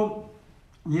 And so,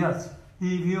 yes,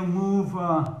 he will move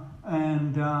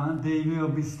and they will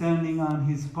be standing on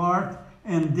his part.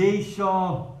 And they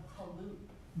shall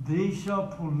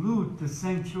pollute the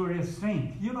sanctuary of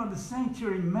strength. You know, the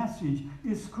sanctuary message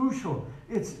is crucial.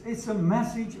 It's a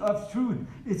message of truth.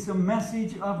 It's a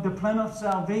message of the plan of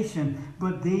salvation.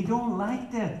 But they don't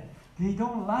like that. They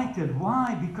don't like it.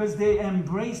 Why? Because they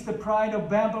embrace the pride of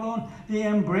Babylon. They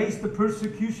embrace the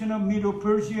persecution of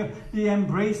Medo-Persia. They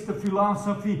embrace the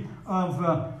philosophy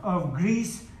of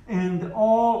Greece. And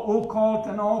all occult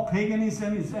and all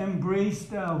paganism is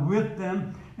embraced with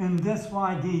them. And that's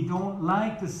why they don't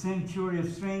like the sanctuary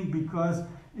of strength, because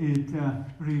it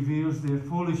reveals their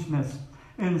foolishness.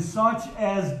 And such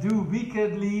as do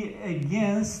wickedly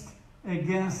against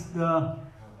the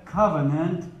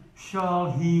covenant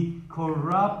shall he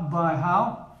corrupt by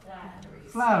how?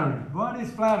 Flattery. What is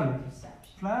flattery?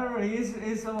 Deception. Flattery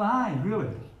is a lie, really.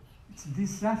 It's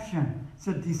deception. It's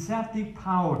a deceptive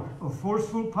power, a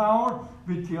forceful power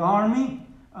with the army.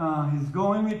 He's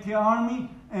going with the army,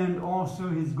 and also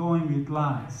he's going with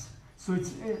lies. So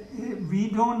we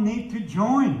don't need to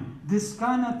join this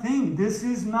kind of thing. This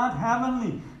is not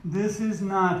heavenly. This is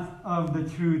not of the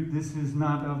truth. This is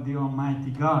not of the Almighty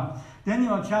God.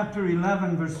 Daniel chapter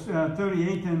 11, verse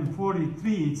 38 and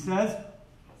 43, it says,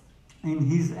 in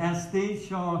his estate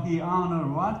shall he honor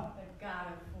what? The God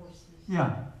of forces.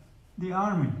 Yeah, the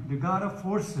army, the God of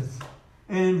forces.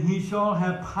 And he shall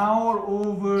have power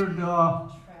over the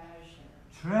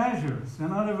treasures.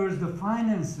 In other words, the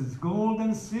finances, gold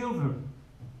and silver.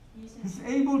 He's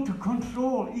able to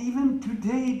control, even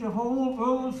today, the whole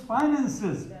world's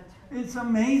finances. It's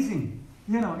amazing.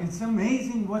 You know, it's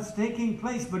amazing what's taking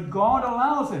place, but God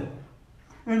allows it.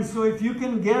 And so if you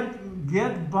can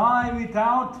get by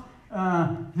without,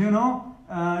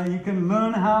 you can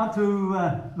learn how to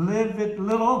live with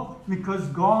little, because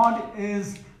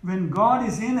when God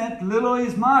is in it, little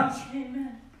is much.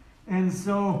 Amen. And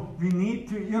so we need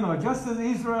to, just as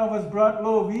Israel was brought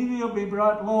low, we will be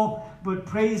brought low. But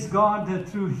praise God that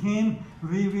through him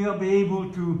we will be able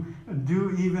to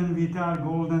do even with our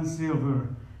gold and silver.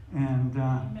 And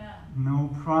no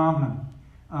problem.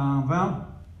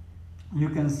 You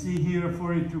can see here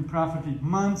 42 prophetic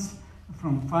months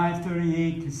from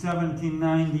 538 to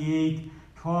 1798.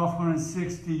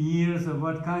 1260 years of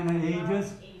what kind of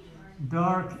ages?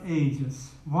 Dark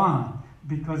ages. Why?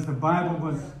 Because the Bible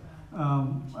was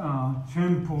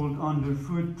trampled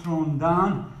underfoot, thrown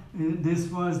down. This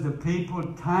was the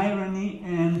papal tyranny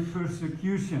and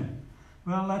persecution.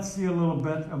 Well, let's see a little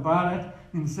bit about it.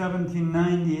 In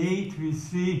 1798, we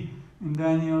see in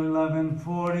Daniel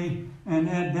 11:40, and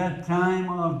at that time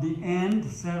of the end,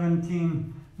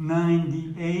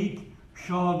 1798,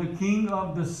 shall the king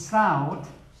of the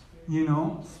south,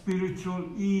 spiritual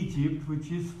Egypt,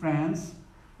 which is France,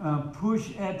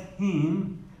 push at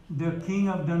him the king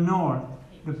of the north.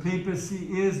 The papacy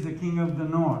is the king of the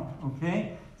north,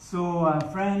 okay? So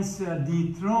France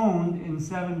dethroned in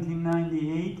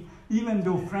 1798, even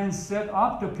though France set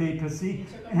up the papacy,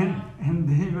 and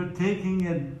they were taking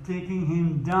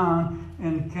him down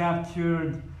and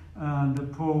captured the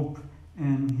Pope,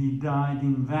 and he died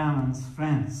in Valence,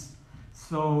 France.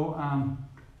 So,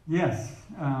 yes,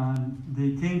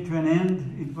 they came to an end.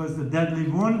 It was a deadly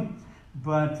wound,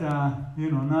 but,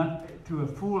 not to a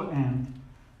full end.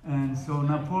 And so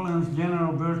Napoleon's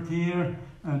General Berthier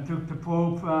took the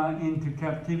Pope into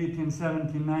captivity in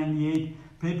 1798.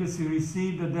 Papacy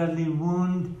received a deadly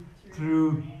wound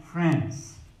through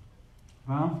France.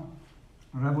 Well,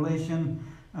 Revelation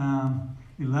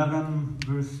 11,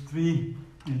 verse 3,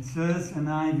 it says, and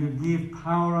I will give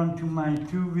power unto my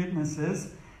 2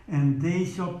 witnesses, and they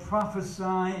shall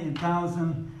prophesy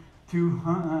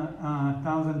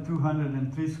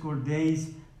 1,260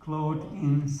 days, clothed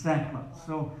in sackcloth.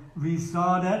 So we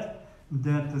saw that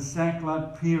the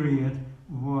sackcloth period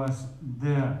was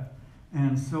there.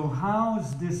 And so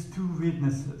how's this 2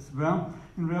 witnesses? Well,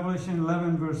 in Revelation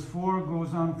 11 verse 4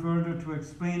 goes on further to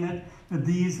explain it, that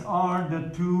these are the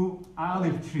 2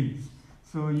 olive trees.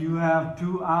 So you have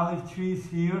 2 olive trees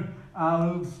here.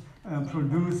 Olives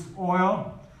produce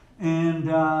oil. And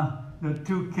the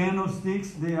 2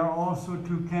 candlesticks, they are also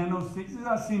 2 candlesticks. These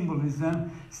are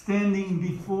symbolism, standing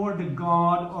before the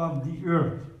God of the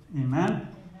earth. Amen?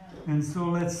 And so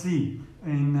let's see.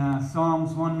 in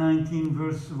Psalms 119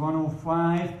 verse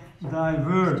 105, thy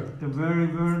word, the very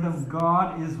word of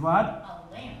God is what? A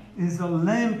lamp. Is a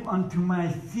lamp unto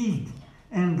my feet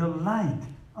and a light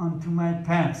unto my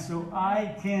path. So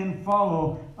I can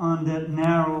follow on that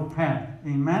narrow path.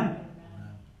 Amen?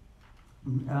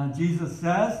 Jesus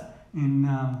says in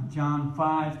John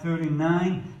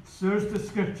 5:39, search the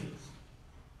scriptures.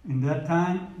 In that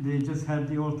time, they just had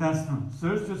the Old Testament.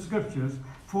 Search the scriptures,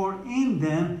 for in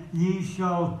them ye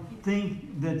shall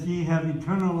think that ye have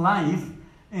eternal life,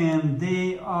 and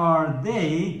they are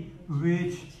they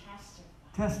which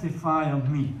testify of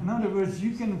me. In other words,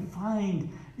 you can find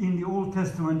in the Old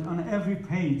Testament on every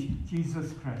page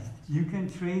Jesus Christ. You can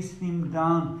trace him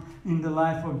down in the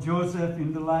life of Joseph,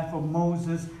 in the life of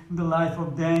Moses, in the life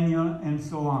of Daniel, and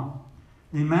so on.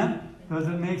 Amen? Does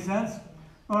it make sense?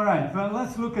 All right, well,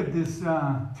 let's look at these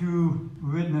two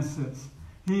witnesses.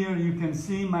 Here you can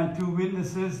see my two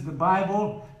witnesses, the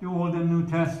Bible, the Old and New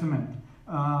Testament.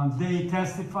 They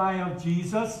testify of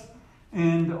Jesus,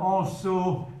 and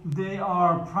also they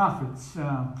are prophets.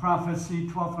 Prophecy,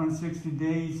 1260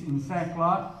 days in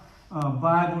sackcloth.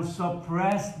 Bible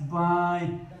suppressed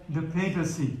by the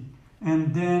papacy.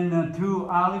 And then two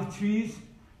olive trees,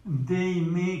 they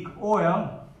make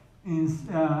oil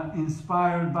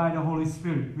inspired by the Holy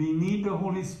Spirit. We need the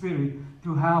Holy Spirit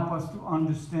to help us to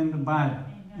understand the Bible.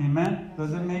 Amen?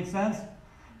 Does it make sense?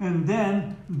 And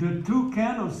then the two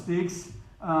candlesticks,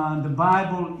 the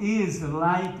Bible is the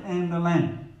light and the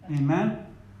lamp. Amen?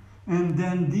 And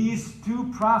then these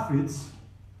two prophets,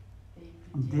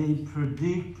 they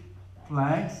predict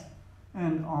plagues,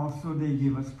 and also they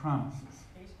give us promises.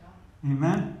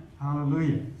 Amen?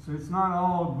 Hallelujah. So it's not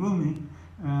all gloomy.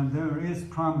 There is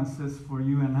promises for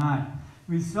you and I.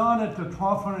 We saw that the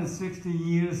 1260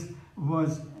 years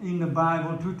was in the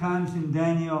Bible, 2 times in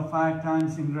Daniel, 5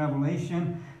 times in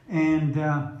Revelation, and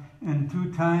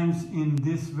 2 times in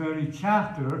this very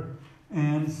chapter.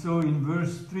 And so in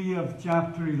verse 3 of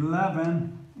chapter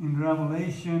 11 in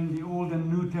Revelation, the Old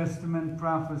and New Testament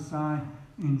prophesy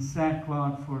in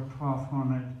sackcloth for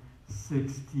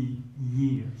 1260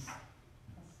 years.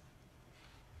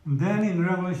 And then in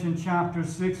Revelation chapter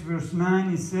 6 verse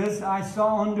 9 it says, I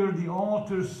saw under the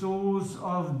altar souls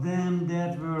of them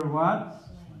that were what?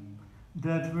 Slain.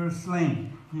 That were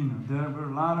slain. You know, there were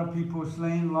a lot of people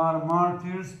slain, a lot of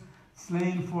martyrs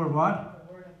slain for what?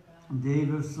 The Word of God. They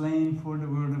were slain for the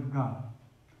Word of God.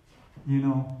 You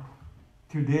know,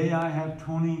 today I have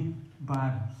 20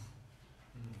 Bibles.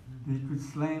 They could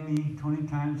slay me 20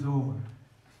 times over.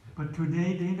 But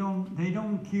today they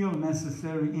don't kill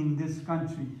necessarily in this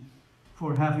country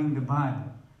for having the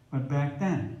Bible. But back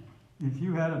then, if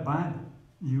you had a Bible,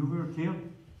 you were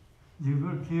killed. You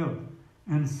were killed.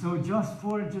 And so just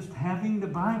for just having the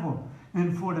Bible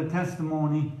and for the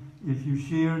testimony, if you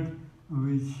shared,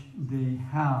 which they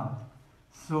have.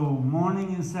 So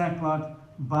mourning in sackcloth,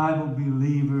 Bible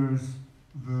believers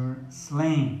were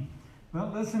slain. Well,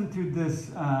 listen to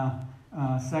this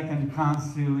Second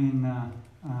Council in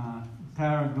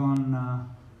Paragon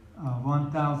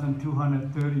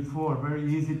 1234. Very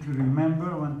easy to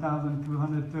remember.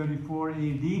 1234 AD.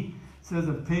 It says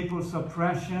a papal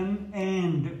suppression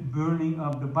and burning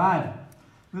of the Bible.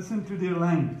 Listen to their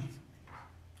language.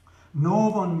 No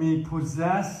one may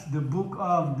possess the book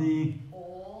of the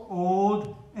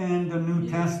Old and the New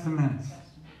Testament.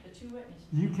 The two witnesses.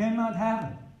 You cannot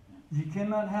have it. You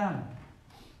cannot have it.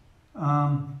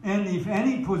 And if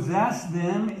any possess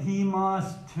them, he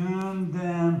must turn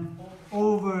them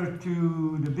over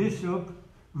to the bishop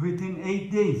within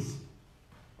 8 days,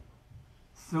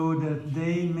 so that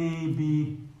they may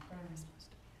be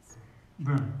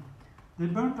burned. They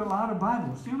burnt a lot of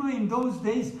Bibles. You know, in those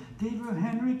days, they were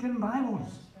handwritten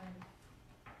Bibles.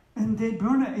 And they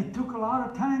burned it. It took a lot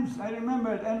of times. I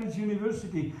remember at Adventist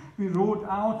University, we wrote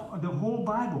out the whole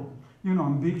Bible, you know,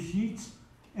 on big sheets.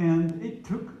 And it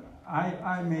took,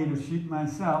 I made a sheet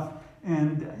myself,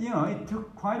 and, you know, it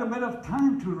took quite a bit of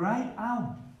time to write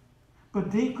out.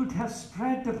 But they could have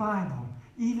spread the Bible,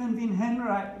 even with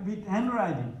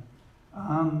handwriting.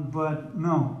 But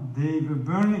no, they were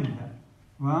burning them.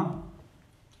 Well,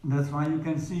 that's why you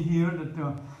can see here that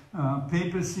the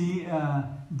papacy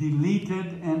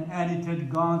deleted and edited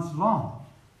God's law.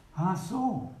 How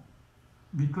so?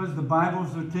 Because the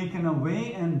Bibles were taken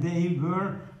away and they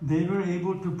were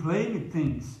able to play with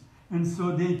things. And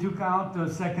so they took out the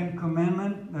second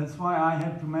commandment. That's why I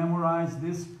had to memorize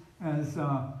this as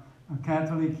a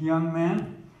Catholic young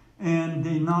man. And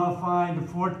they nullified the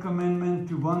fourth commandment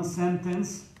to one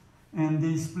sentence. And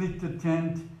they split the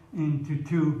tent into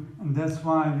two. And that's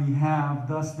why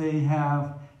thus they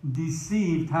have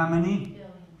deceived how many?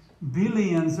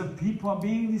 billions of people are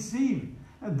being deceived.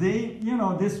 They,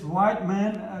 this white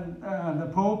man, the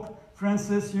Pope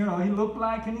Francis, he looked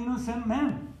like an innocent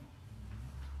man.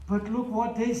 But look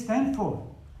what they stand for.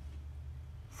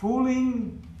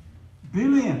 Fooling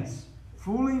billions.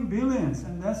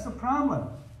 And that's the problem.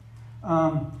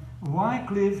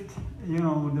 Wycliffe,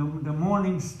 the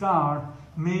Morning Star,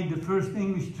 made the first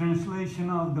English translation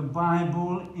of the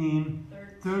Bible in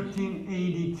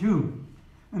 1382.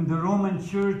 And the Roman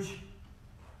Church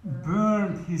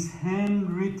burned his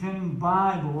handwritten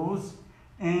Bibles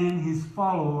and his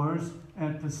followers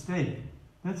at the stake.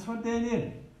 That's what they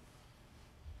did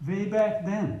way back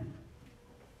then.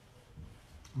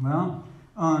 Well,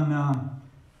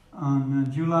 on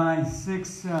July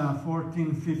 6,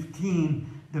 1415,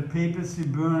 the papacy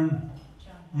burned,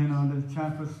 the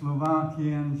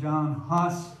Czechoslovakian John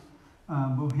Huss,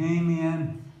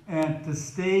 Bohemian, at the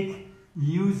stake,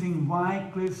 using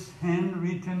Wycliffe's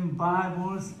handwritten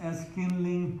Bibles as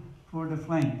kindling for the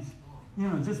flames.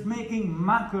 Just making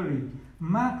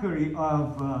mockery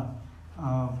of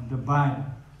the Bible.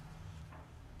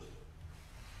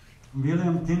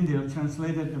 William Tyndale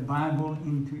translated the Bible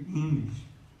into English.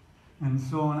 And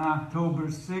so on October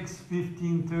 6,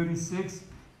 1536,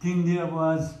 Tyndale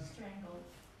was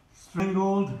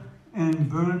strangled and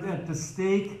burned at the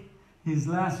stake. His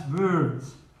last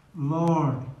words,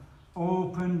 "Lord,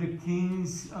 open the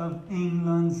kings of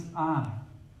England's eye."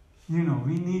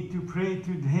 We need to pray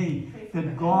today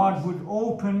that God would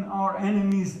open our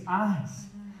enemies' eyes,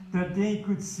 that they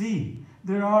could see.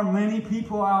 There are many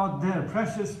people out there,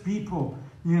 precious people,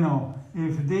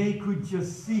 if they could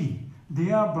just see.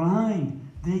 They are blind.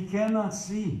 They cannot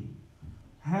see.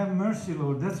 Have mercy,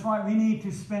 Lord. That's why we need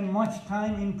to spend much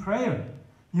time in prayer.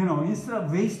 Instead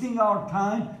of wasting our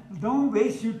time, don't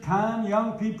waste your time,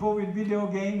 young people with video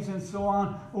games and so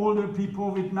on, older people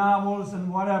with novels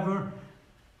and whatever.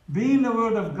 Be in the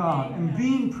Word of God and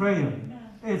be in prayer.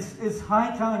 It's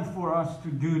high time for us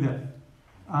to do that.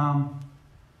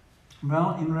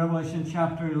 In Revelation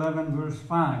chapter 11, verse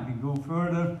 5, we go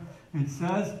further. It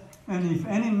says, "And if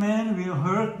any man will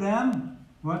hurt them,"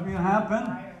 what will happen?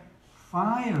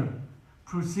 Fire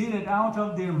proceeded out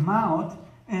of their mouth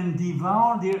and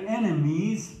devoured their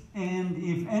enemies. And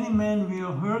if any man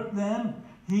will hurt them,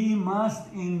 he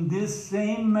must in this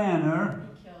same manner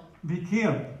be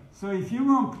killed. So if you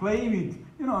won't play with,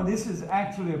 this is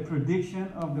actually a prediction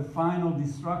of the final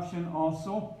destruction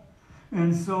also.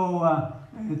 And so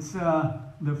it's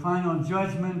the final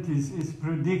judgment is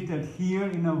predicted here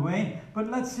in a way. But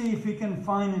let's see if we can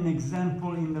find an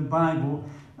example in the Bible.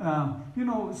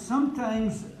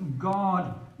 Sometimes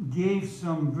God gave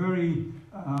some very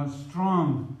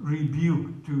strong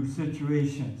rebuke to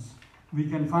situations. We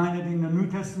can find it in the New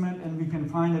Testament and we can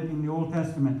find it in the Old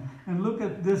Testament. And look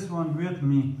at this one with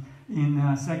me in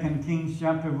 2 Kings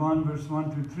chapter 1, verse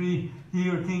 1 to 3.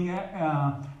 Here King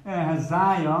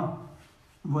Ahaziah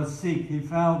was sick. He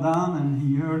fell down and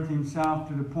he hurt himself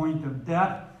to the point of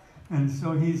death. And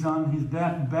so he's on his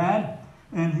deathbed.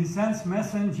 And he sends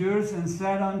messengers and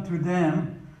said unto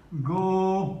them,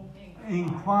 "Go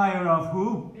inquire of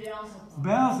who?"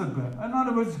 Beelzebub. In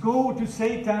other words, go to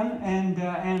Satan and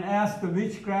ask the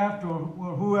witchcraft or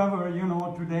whoever,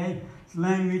 today's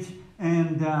language,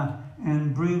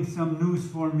 and bring some news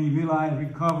for me. Will I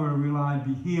recover? Will I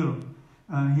be healed?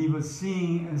 He was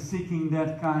seeking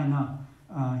that kind of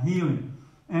healing.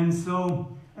 And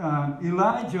so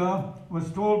Elijah was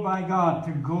told by God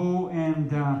to go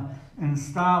and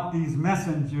stop these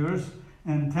messengers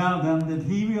and tell them that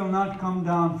he will not come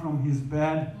down from his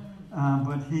bed,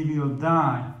 but he will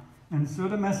die. And so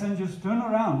the messengers turned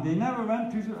around. They never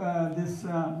went to this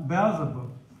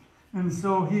Beelzebub. And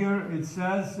so here it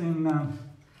says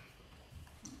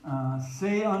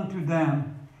say unto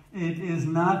them, "It is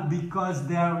not because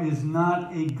there is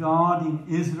not a God in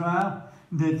Israel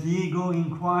that ye go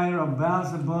inquire of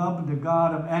Beelzebub, the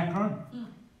god of Ekron."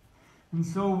 And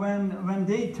so when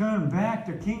they turned back,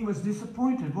 the king was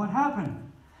disappointed. What happened?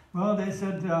 Well, they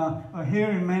said, a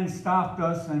hairy man stopped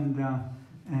us and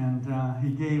he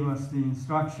gave us the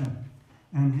instruction.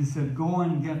 And he said, "Go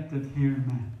and get that hairy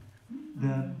man."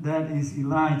 That is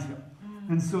Elijah.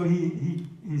 And so he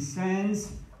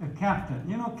sends a captain.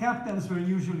 Captains were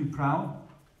usually proud.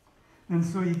 And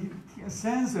so he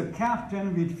sends a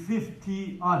captain with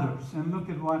 50 others. And look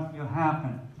at what will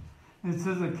happen. It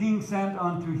says, "The king sent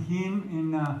unto him,"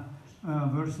 in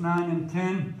verse 9 and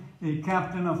 10, "a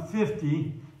captain of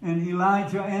 50. And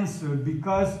Elijah answered,"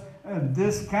 because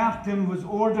this captain was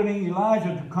ordering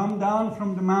Elijah to come down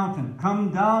from the mountain. Come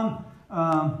down.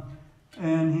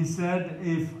 And he said,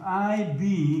 "If I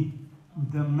be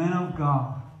the man of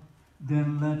God,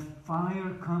 then let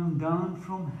fire come down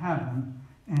from heaven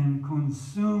and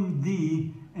consume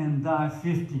thee and thy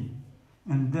 50.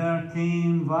 And there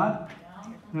came what?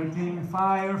 There came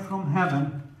fire from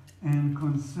heaven and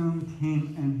consumed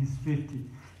him and his 50.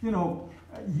 You know,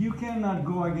 you cannot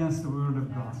go against the word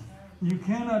of God. You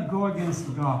cannot go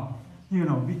against God, you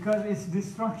know, because it's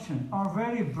destruction. Our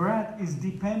very breath is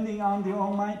depending on the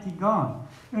Almighty God.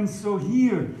 And so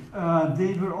here,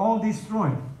 they were all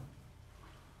destroyed.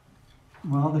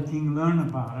 Well, the king learned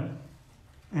about it,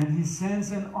 and he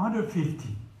sends another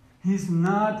 50. He's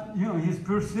not, you know, he's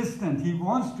persistent. He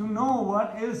wants to know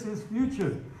what is his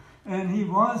future. And he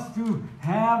wants to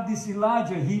have this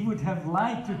Elijah. He would have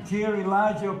liked to tear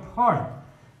Elijah apart.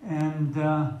 And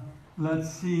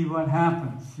let's see what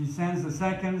happens. He sends the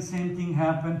second, same thing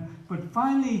happened. But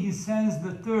finally he sends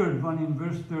the third one in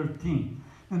verse 13.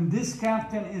 And this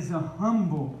captain is a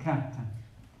humble captain.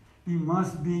 He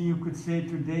must be, you could say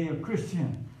today, a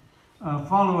Christian, a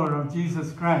follower of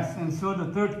Jesus Christ. And so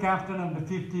the third captain of the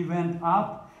 50 went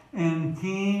up and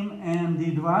came and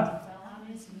did what?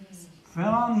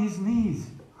 Fell on his knees,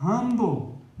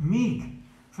 humble, meek,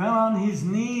 fell on his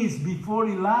knees before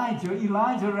Elijah.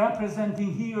 Elijah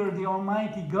representing here the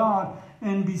Almighty God,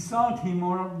 and besought him,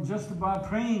 or just about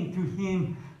praying to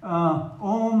him,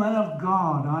 O man of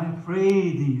God, I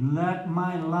pray thee, let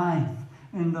my life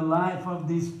and the life of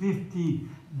these 50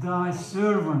 thy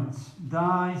servants.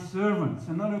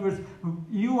 In other words,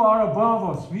 you are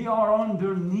above us, we are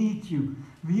underneath you,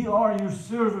 we are your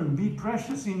servant, be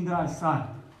precious in thy sight.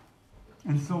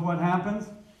 And so what happens?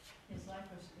 His life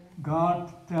was spared.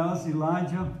 God tells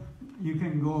Elijah, you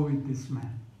can go with this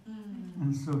man.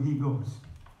 And so he goes.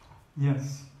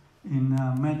 Yes. In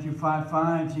Matthew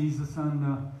 5:5, Jesus on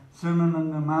the Sermon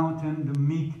on the Mountain, the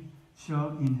meek shall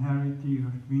inherit the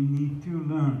earth. We need to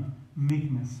learn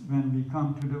meekness when we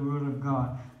come to the Word of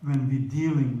God, when we're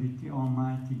dealing with the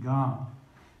Almighty God.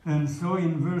 And so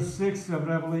in verse 6 of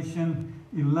Revelation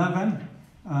 11,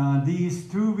 these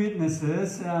two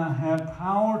witnesses have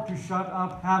power to shut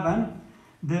up heaven,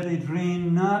 that it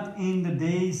rain not in the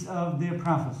days of their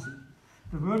prophecy.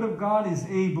 The Word of God is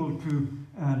able to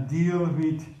deal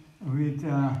with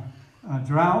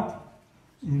drought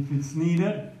if it's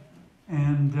needed,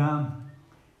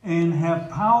 and have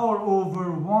power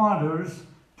over waters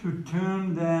to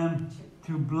turn them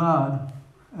to blood.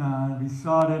 We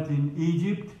saw that in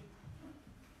Egypt.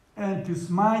 And to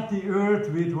smite the earth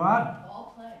with what?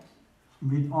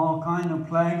 With all kind of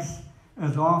plagues,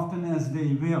 as often as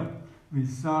they will. We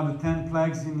saw the 10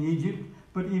 plagues in Egypt,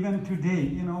 but even today,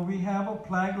 you know, we have a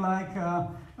plague like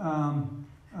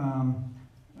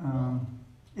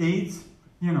AIDS.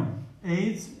 You know,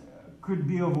 AIDS could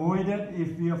be avoided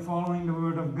if we are following the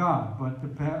Word of God, but the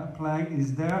plague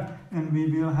is there, and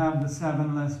we will have the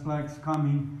 7 less plagues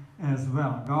coming as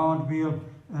well. God will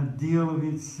deal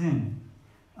with sin.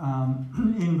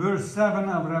 In verse 7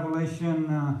 of Revelation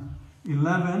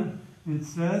 11, it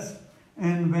says,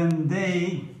 and when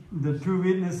they, the two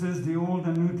witnesses, the Old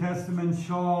and New Testament,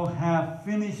 shall have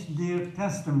finished their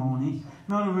testimony.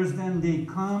 In other words, then they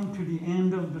come to the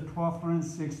end of the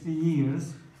 1260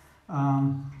 years.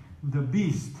 The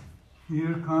beast,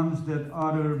 here comes that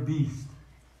other beast.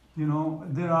 You know,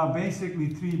 there are basically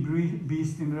 3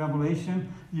 beasts in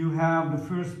Revelation. You have the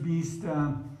first beast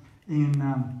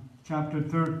in chapter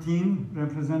 13,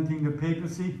 representing the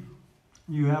papacy.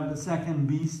 You have the second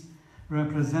beast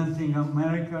representing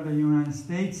America, the United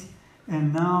States.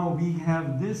 And now we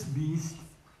have this beast,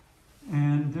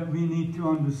 and we need to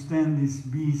understand this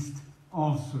beast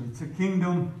also. It's a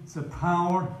kingdom, it's a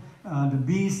power. The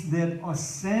beast that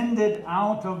ascended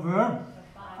out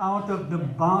of the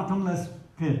bottomless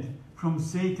pit from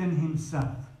Satan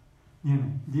himself. You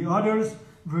know, the others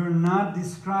were not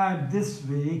described this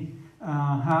way.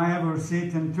 However,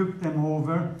 Satan took them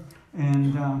over,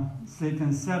 and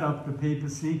Satan set up the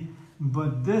papacy.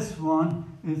 But this one,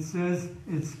 it says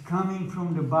it's coming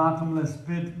from the bottomless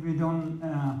pit. We don't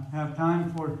have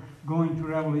time for going to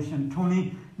Revelation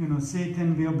 20. You know,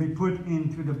 Satan will be put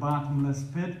into the bottomless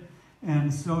pit.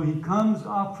 And so he comes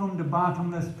up from the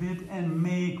bottomless pit and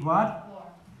make what?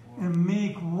 War. And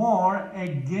make war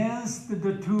against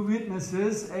the two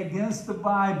witnesses, against the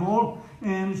Bible,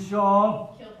 and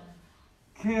shall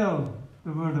kill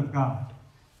the Word of God.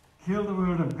 Kill the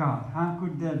Word of God. How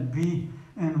could that be?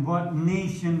 And what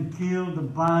nation killed the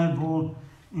Bible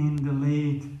in the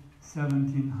late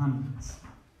 1700s?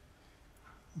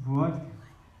 What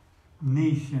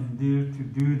nation dared to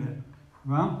do that?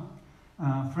 Well,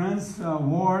 France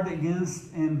warred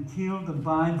against and killed the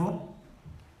Bible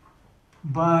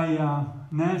by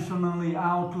nationally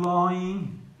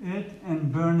outlawing it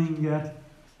and burning it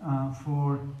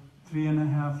for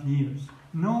 3.5 years.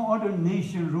 No other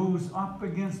nation rose up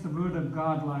against the word of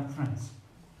God like France.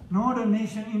 No other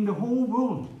nation in the whole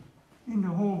world. In the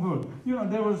whole world. You know,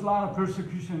 there was a lot of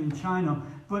persecution in China,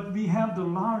 but we have the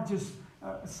largest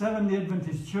Seventh-day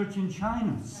Adventist church in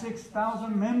China,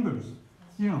 6,000 members.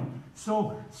 You know,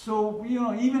 so you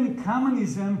know, even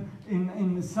communism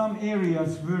in some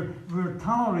areas we're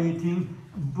tolerating,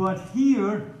 but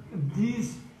here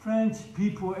these French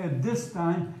people at this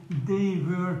time, they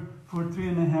were for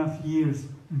 3.5 years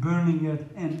burning it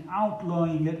and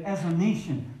outlawing it as a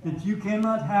nation, that you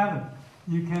cannot have it.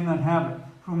 You cannot have it.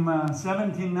 From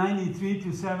 1793 to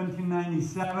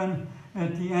 1797,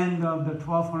 at the end of the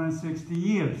 1260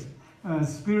 years.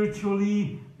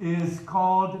 Spiritually is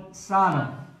called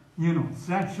Sodom. You know,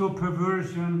 sexual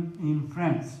perversion in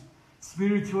France.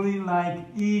 Spiritually like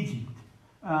Egypt.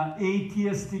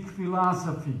 Atheistic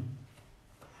philosophy.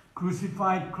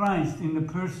 Crucified Christ in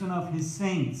the person of his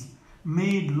saints.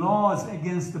 Made laws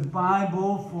against the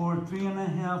Bible for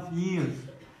 3.5 years.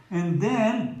 And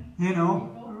then, you know,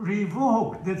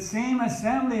 revoked. That same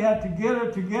assembly had to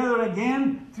get together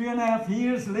again 3.5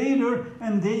 years later,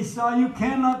 and they saw you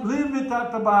cannot live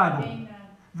without the Bible. Amen.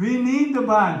 We need the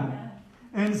Bible. Amen.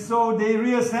 And so they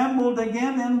reassembled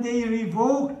again and they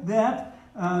revoked that.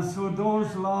 So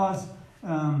those laws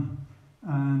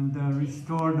and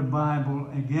restored the Bible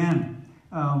again.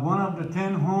 One of the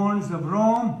 10 horns of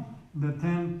Rome, the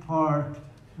 10th part,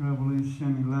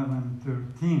 Revelation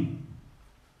 11:13.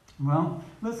 Well,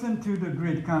 listen to the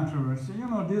great controversy. You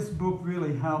know, this book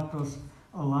really helped us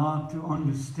a lot to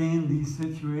understand these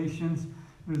situations.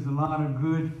 There's a lot of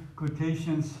good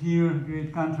quotations here.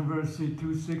 Great Controversy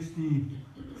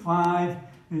 265.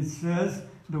 It says,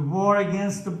 the war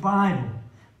against the Bible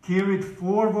carried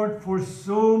forward for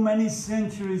so many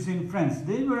centuries in France.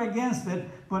 They were against it,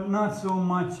 but not so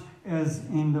much as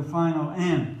in the final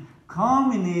end.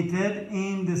 Culminated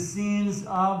in the scenes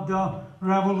of the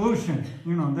revolution.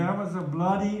 You know, there was a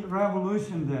bloody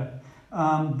revolution there.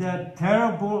 That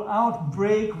terrible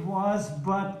outbreak was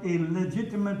but a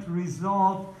legitimate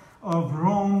result of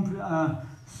Rome's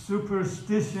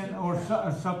superstition or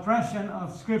suppression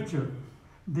of Scripture.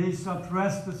 They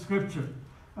suppressed the Scripture.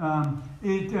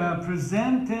 It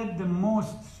presented the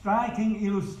most striking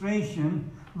illustration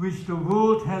which the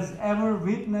world has ever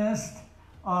witnessed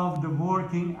of the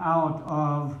working out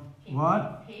of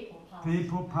what?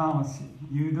 Papal policy.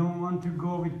 You don't want to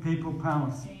go with papal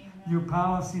policy. Amen. Your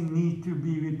policy needs to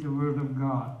be with the Word of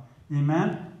God.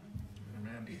 Amen?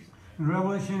 Amen. In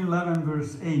Revelation 11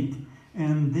 verse 8,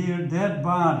 and their dead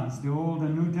bodies, the Old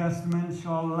and New Testament,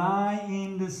 shall lie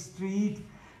in the street,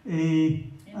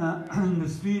 in the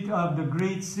street of the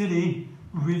great city,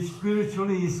 which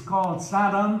spiritually is called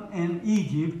Sodom and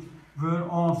Egypt, where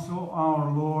also our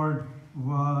Lord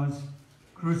was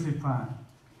crucified.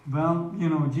 Well, you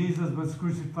know, Jesus was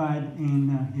crucified in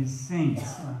his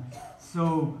saints.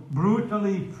 So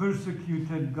brutally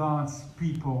persecuted God's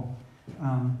people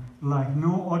like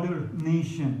no other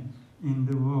nation in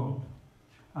the world.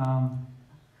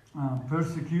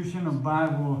 Persecution of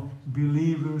Bible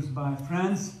believers by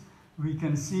France. We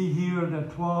can see here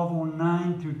that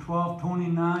 1209 to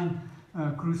 1229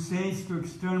 crusades to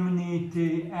exterminate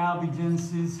the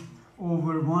Albigenses,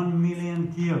 over 1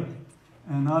 million killed.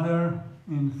 Another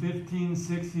in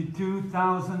 1562,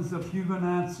 thousands of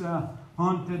Huguenots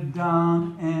hunted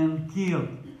down and killed.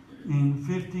 In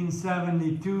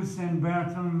 1572, St.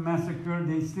 Bertrand massacre,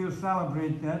 they still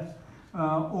celebrate that,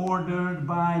 ordered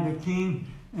by the king,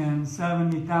 and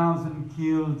 70,000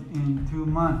 killed in 2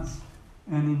 months.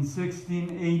 And in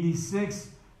 1686,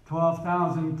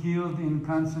 12,000 killed in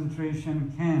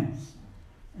concentration camps.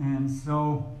 And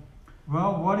so,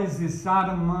 well, what is this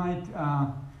sodomite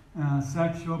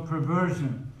sexual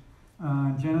perversion?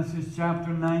 Genesis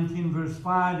chapter 19 verse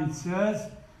 5, it says,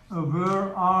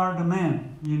 where are the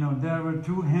men? You know, there were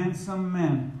 2 handsome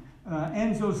men.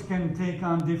 Angels can take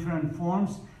on different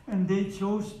forms, and they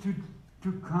chose to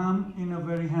come in a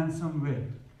very handsome way.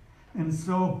 And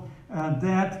so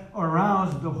that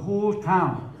aroused the whole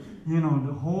town. You know,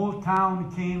 the whole town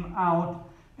came out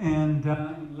and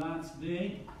in Lot's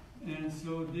day, and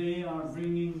so they are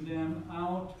bringing them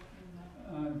out.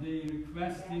 They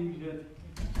requesting that.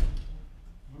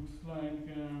 Looks like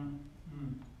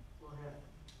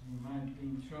you might be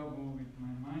in trouble with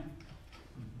my mic.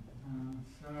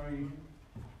 Sorry.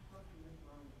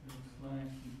 Looks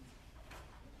like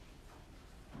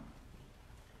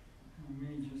I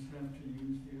may just have to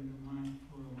use the other mic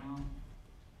for a while.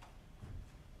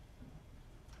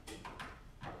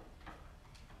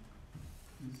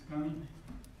 It's coming?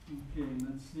 Okay,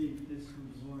 let's see if this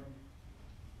will work.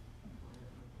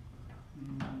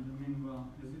 in the meanwhile.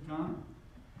 Is it on?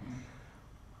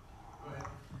 Go ahead.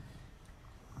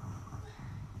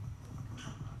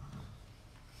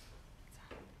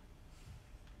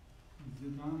 Is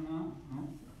it on now? No?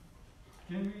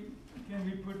 Can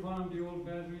we put one of the old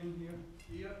battery in here?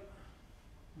 Yep.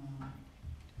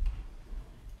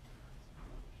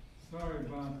 Sorry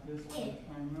about this. I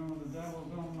know the devil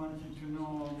don't want you to know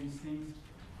all these things.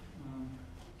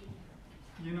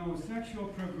 You know, sexual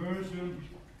perversion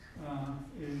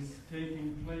is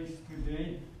taking place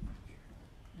today,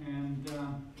 and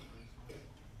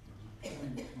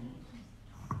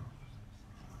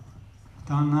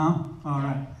done now? All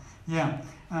right. Yeah,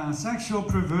 sexual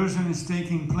perversion is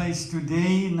taking place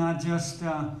today, not just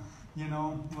you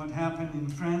know what happened in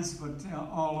France, but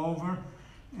all over.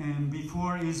 And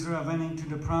before Israel went into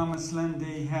the Promised Land,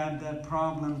 they had that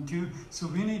problem too. So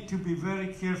we need to be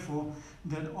very careful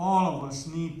that all of us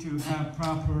need to have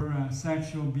proper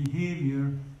sexual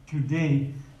behavior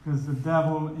today, because the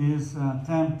devil is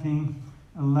tempting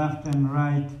left and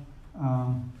right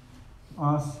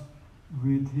us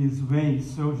with his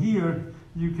ways. So here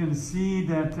you can see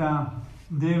that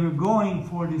they were going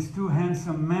for these two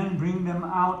handsome men, bring them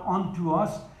out unto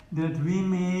us, that we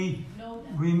may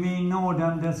know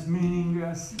them. That's meaning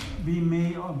we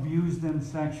may abuse them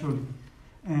sexually.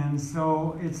 And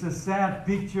so it's a sad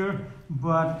picture,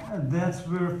 but that's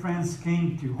where France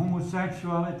came to.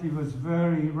 Homosexuality was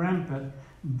very rampant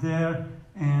there.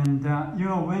 And you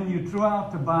know, when you throw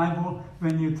out the Bible,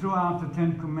 when you throw out the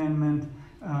Ten Commandments,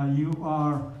 you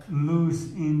are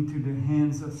loose into the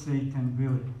hands of Satan,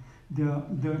 really.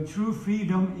 The true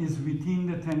freedom is within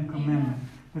the Ten Commandments.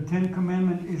 The Ten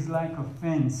Commandments is like a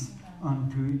fence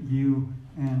unto you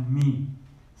and me.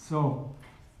 So,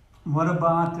 what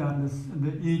about the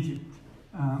Egypt?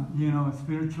 You know,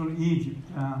 spiritual Egypt.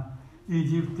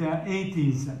 Egypt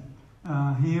atheism.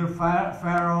 Here,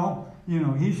 Pharaoh, you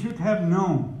know, he should have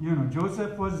known. You know,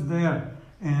 Joseph was there,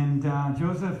 and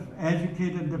Joseph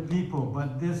educated the people,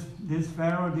 but this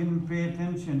Pharaoh didn't pay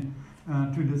attention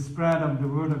to the spread of the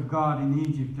word of God in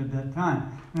Egypt at that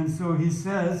time. And so he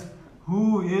says,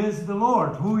 who is the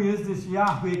Lord? Who is this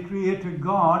Yahweh Creator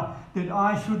God that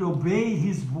I should obey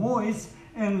His voice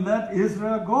and let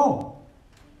Israel go?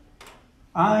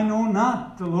 I know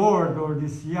not the Lord or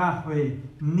this Yahweh,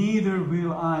 neither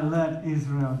will I let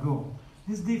Israel go.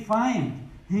 He's defiant.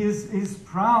 He is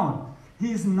proud.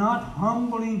 He is not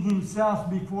humbling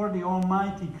himself before the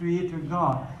Almighty Creator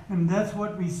God. And that's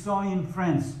what we saw in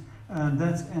France.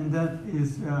 That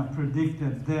is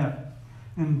predicted there.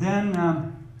 And then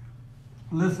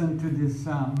listen to this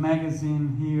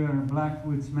magazine here,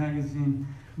 Blackwood's magazine,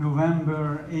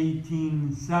 November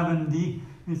 1870.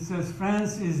 It says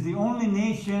France is the only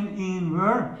nation in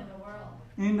where? In the world.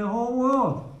 In the whole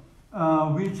world,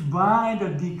 which by the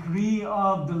decree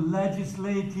of the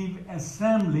Legislative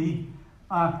Assembly,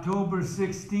 October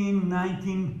 16,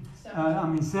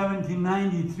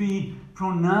 1793,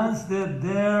 pronounced that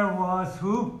there was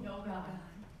who? No God.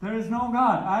 There is no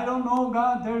God. I don't know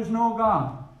God, there is no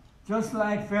God. Just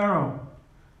like Pharaoh,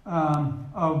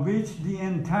 of which the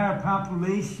entire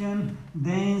population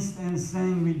danced and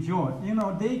sang with joy. You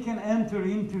know, they can enter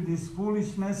into this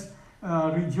foolishness,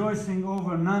 rejoicing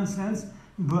over nonsense,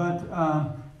 but,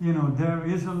 you know, there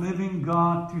is a living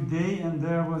God today, and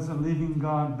there was a living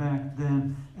God back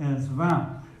then as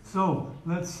well. So,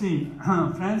 let's see.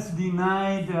 France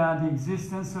denied the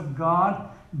existence of God,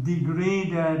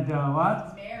 degraded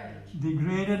what? Marriage.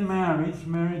 Degraded marriage.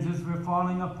 Marriages were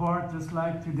falling apart just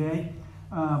like today.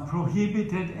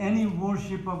 Prohibited any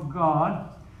worship of God.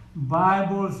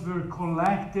 Bibles were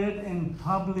collected and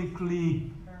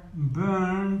publicly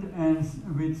burned and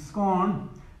with scorn.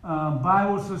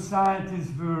 Bible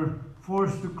societies were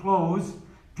forced to close.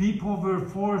 People were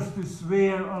forced to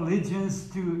swear allegiance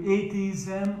to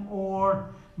atheism or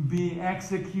be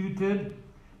executed.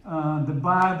 The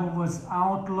Bible was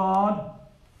outlawed.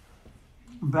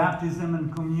 Baptism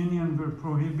and communion were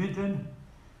prohibited.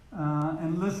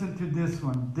 And listen to this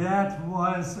one. That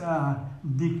was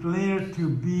declared to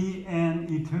be an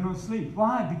eternal sleep.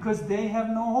 Why? Because they have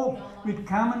no hope. With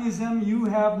communism, you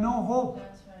have no hope.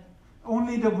 That's right.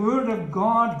 Only the Word of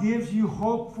God gives you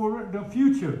hope for the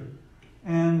future.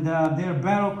 And their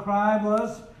battle cry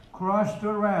was, crush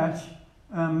the wretch,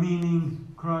 meaning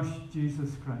crush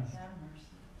Jesus Christ. Have mercy.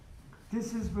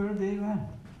 This is where they went,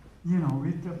 you know,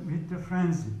 with the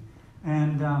frenzy.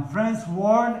 And France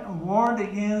warred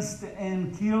against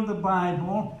and killed the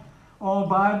Bible. All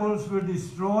Bibles were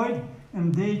destroyed,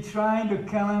 and they tried a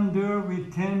calendar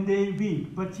with 10-day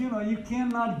week. But you know, you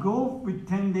cannot go with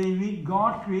 10-day week.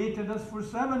 God created us for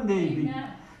 7-day week.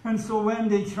 Amen. And so when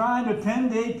they tried a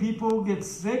 10-day, people get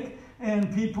sick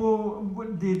and people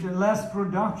did less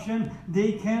production.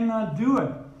 They cannot do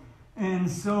it. And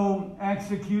so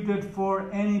executed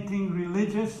for anything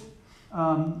religious.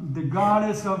 The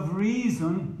goddess of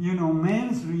reason,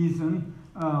 man's reason,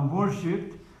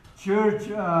 worshipped. Church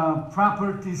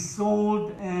property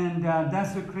sold and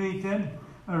desecrated.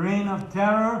 A reign of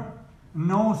terror.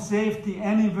 No safety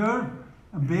anywhere.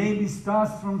 Babies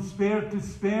tossed from spare to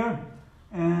spare.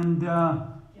 And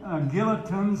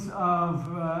guillotines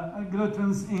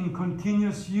in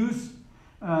continuous use.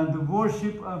 The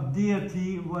worship of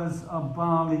deity was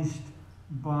abolished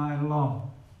by law.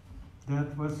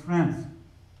 That was France.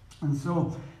 And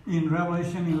so in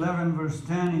Revelation 11 verse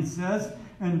 10 it says,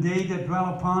 and they that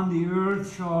dwell upon the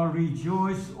earth shall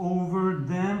rejoice over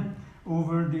them,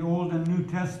 over the Old and New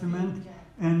Testament,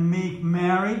 and make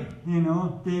merry.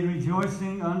 They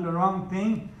rejoicing on the wrong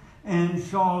thing, and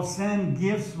shall send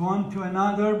gifts one to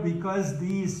another, because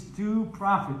these two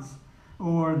prophets,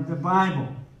 or the Bible,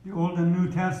 the Old and New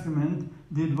Testament,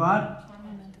 did what?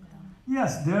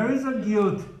 Yes, there is a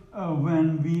guilt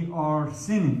when we are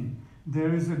sinning.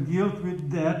 There is a guilt with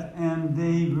that, and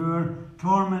they were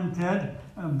tormented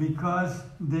because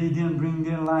they didn't bring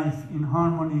their life in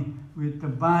harmony with the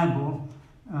Bible.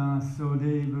 So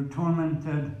they were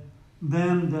tormented,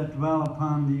 them that dwell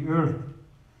upon the earth.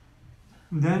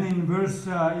 Then in verse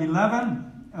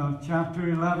 11 of chapter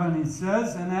 11 it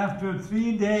says, and after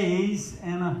 3 days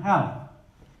and a half,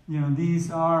 these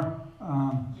are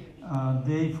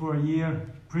day for a year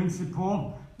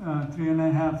principle,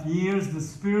 3.5 years, the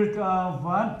spirit of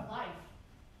what? Life.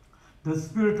 The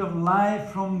spirit of life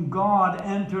from God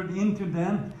entered into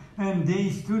them, and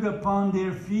they stood upon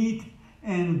their feet,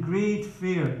 and great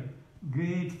fear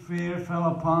fell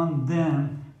upon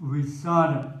them which saw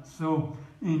them. So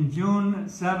in June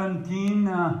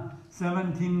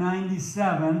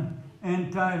 1797,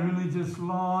 anti-religious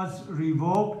laws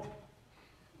revoked.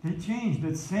 They changed.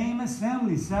 That same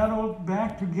assembly settled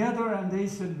back together, and they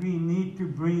said, we need to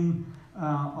bring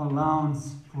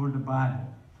allowance for the Bible.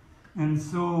 And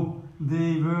so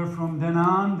they were, from then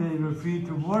on, they were free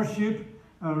to worship,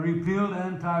 repealed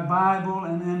anti-Bible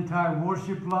and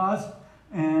anti-worship laws,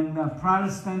 and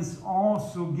Protestants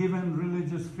also given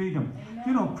religious freedom.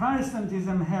 Amen.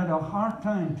 Protestantism had a hard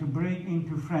time to break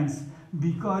into France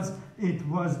because it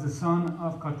was the son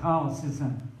of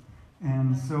Catholicism.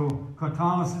 And so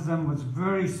Catholicism was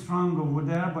very strong over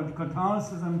there, but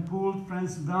Catholicism pulled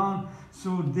France down,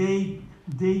 so they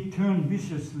turned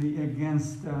viciously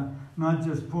against not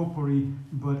just popery,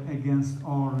 but against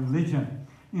all religion.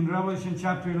 In Revelation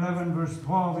chapter 11, verse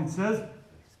 12, it says,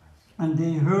 and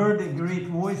they heard a great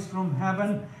voice from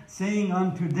heaven saying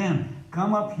unto them,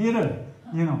 come up hither,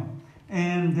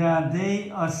 And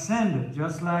they ascended,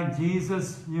 just like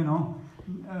Jesus,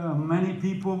 many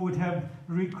people would have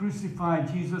re-crucified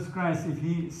Jesus Christ if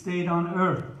he stayed on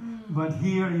earth. But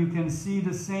here you can see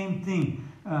the same thing.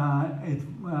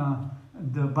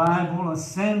 The Bible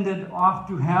ascended off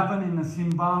to heaven in a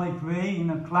symbolic way, in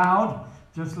a cloud,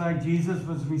 just like Jesus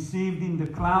was received in the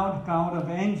cloud of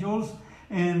angels,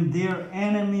 and their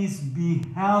enemies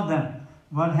beheld them.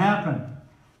 What happened?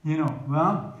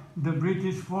 The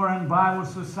British Foreign Bible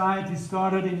Society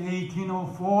started in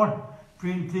 1804,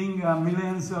 printing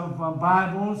millions of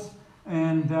Bibles,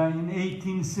 and in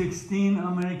 1816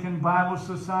 American Bible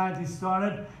Society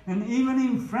started, and even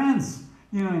in France,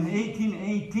 in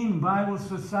 1818 Bible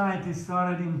Society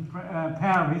started in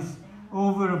Paris,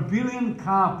 over 1 billion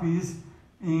copies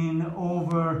in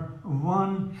over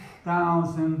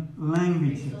 1,000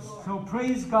 languages. So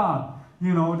praise God,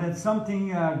 that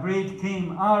something great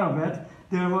came out of it.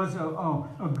 There was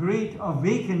a great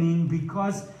awakening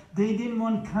because they didn't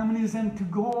want communism to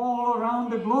go all around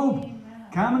the globe. Amen.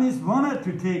 Communists wanted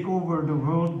to take over the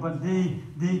world, but they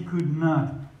could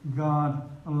not. God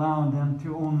allowed them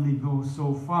to only go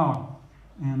so far.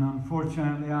 And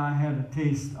unfortunately, I had a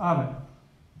taste of it.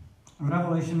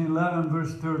 Revelation 11,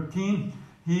 verse 13,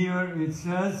 here it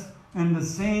says, in the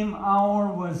same hour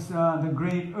was the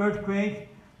great earthquake,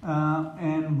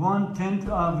 and 1/10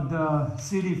 of the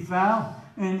city fell,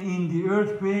 and in the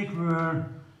earthquake were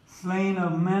slain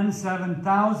of men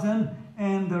 7,000,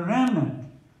 and the remnant,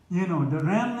 the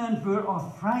remnant were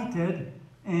affrighted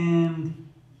and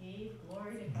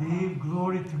gave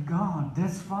glory to God.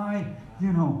 That's why,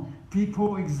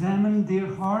 people examined their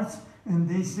hearts, and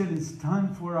they said it's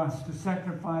time for us to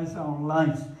sacrifice our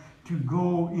lives to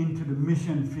go into the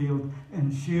mission field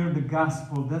and share the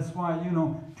gospel. That's why,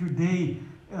 today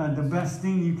the best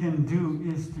thing you can do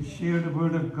is to share the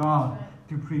word of God,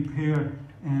 to prepare.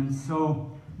 And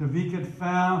so the wicked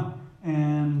fell,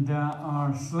 and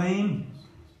are slain,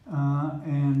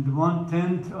 and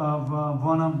 1/10 of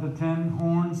one of the 10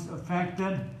 horns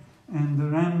affected, and the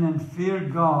remnant fear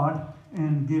God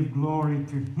and give glory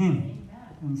to Him.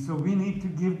 And so we need to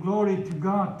give glory to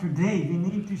God today. We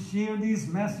need to share these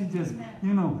messages.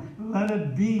 You know, let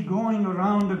it be going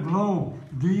around the globe.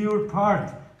 Do your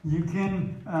part. You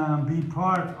can be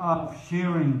part of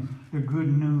sharing the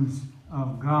good news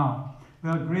of God.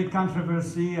 Well, Great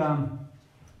Controversy,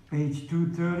 page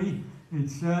 230, it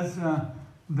says,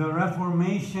 the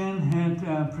Reformation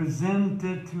had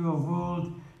presented to a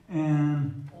world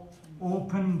an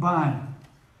open Bible.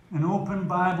 An open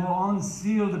Bible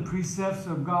unsealed the precepts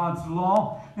of God's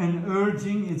law and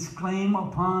urging its claim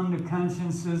upon the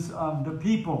consciences of the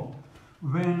people.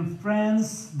 When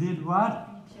France did what?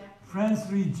 France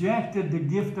rejected the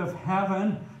gift of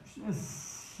heaven.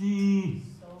 She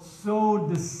sowed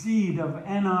the seed of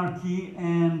anarchy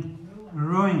and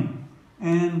ruin.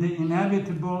 And the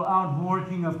inevitable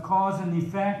outworking of cause and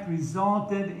effect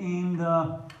resulted in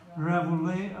the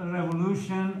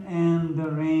revolution and the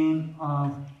reign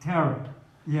of terror.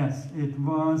 Yes, it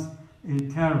was a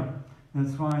terror.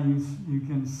 That's why you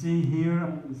can see here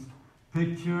on this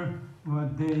picture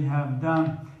what they have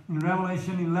done. In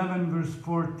Revelation 11 verse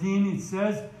 14 it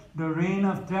says, the reign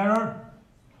of terror,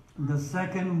 the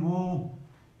second woe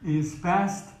is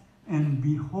past, and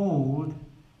behold,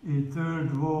 a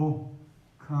third woe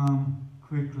come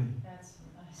quickly.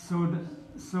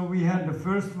 So we had the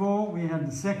first woe, we had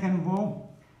the second woe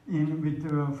with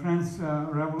the French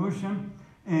Revolution,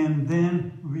 and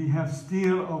then we have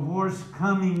still a worse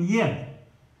coming yet.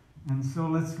 And so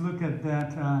let's look at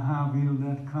that, how will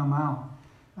that come out.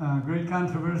 Great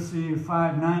Controversy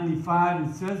 595,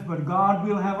 it says, but God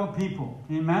will have a people.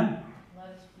 Amen? Let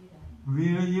us be that.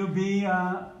 Will you be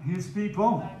His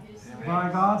people?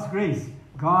 By God's grace.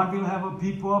 God will have a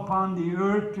people upon the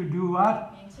earth to do what?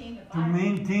 To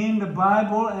maintain the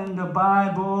Bible, and the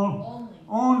Bible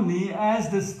only as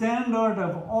the standard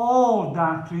of all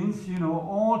doctrines. You know,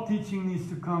 all teaching needs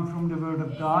to come from the Word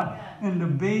of God, and the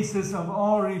basis of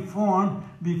all reform.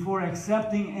 Before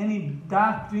accepting any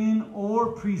doctrine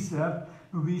or precept,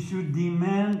 we should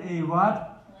demand a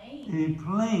what? A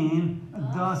plain,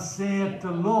 thus saith the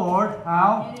Lord,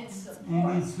 how? In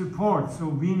its support. So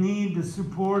we need the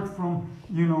support from,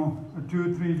 2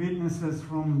 or 3 witnesses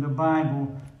from the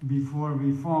Bible before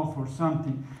we fall for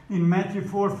something. In Matthew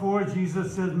 4:4,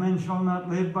 Jesus says, men shall not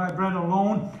live by bread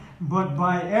alone, but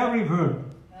by every word,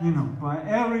 by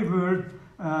every word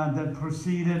that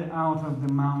proceeded out of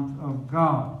the mouth of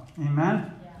God.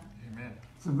 Amen? Yeah. Amen.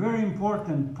 It's a very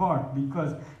important part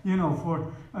because,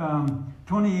 for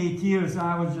 28 years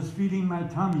I was just feeding my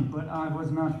tummy, but I was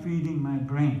not feeding my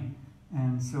brain.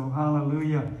 And so,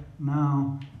 hallelujah,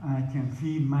 now I can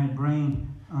feed my brain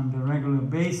on the regular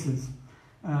basis.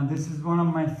 This is one of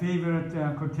my favorite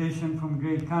quotation from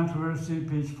Great Controversy,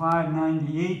 page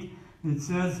 598. It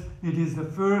says, it is the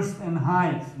first and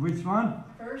highest. Which one?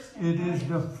 It is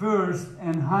the first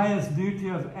and highest duty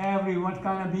of every, what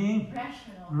kind of being?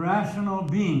 Rational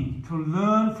being. To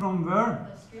learn from where?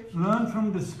 Learn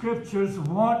from the Scriptures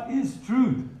what is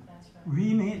truth.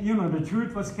 We need, the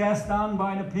truth was cast down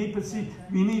by the papacy.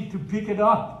 We need to pick it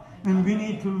up, and we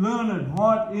need to learn it.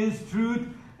 What is truth?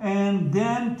 And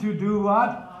then to do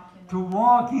what? To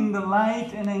walk in the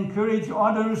light and encourage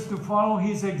others to follow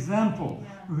His example.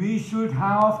 We should,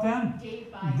 how often?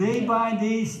 Day by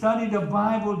day study the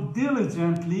Bible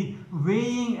diligently,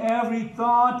 weighing every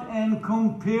thought and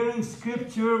comparing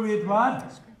Scripture with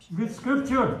what? With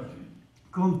Scripture.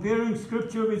 Comparing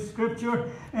Scripture with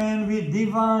Scripture, and with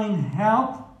divine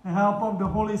help, the help of the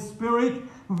Holy Spirit,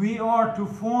 we are to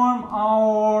form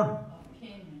our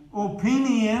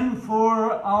opinion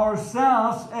for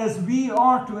ourselves, as we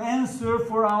are to answer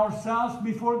for ourselves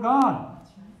before God.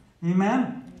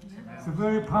 Amen? It's a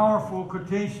very powerful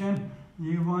quotation.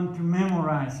 You want to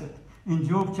memorize it. In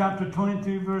Job chapter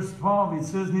 22 verse 12 it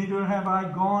says, neither have I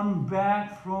gone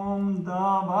back from the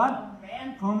what?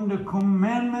 From the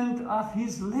commandment of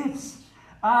His lips.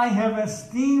 I have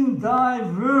esteemed thy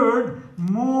word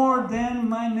more than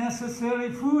my necessary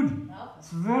food. It's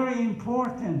very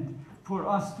important for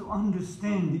us to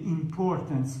understand the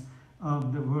importance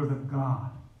of the Word of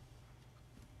God.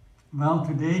 Well,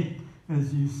 today,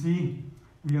 as you see,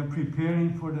 we are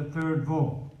preparing for the third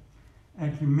woe.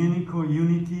 Ecumenical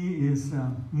unity is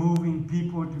moving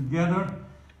people together.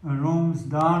 Rome's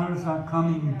daughters are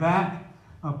coming back.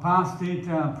 Apostate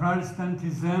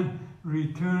Protestantism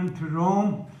returned to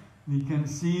Rome. We can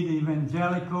see the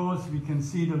evangelicals, we can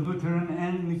see the Lutheran,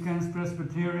 Anglicans,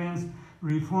 Presbyterians,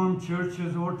 Reformed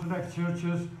churches, Orthodox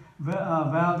churches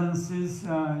Valdenses,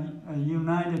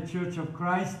 United Church of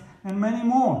Christ, and many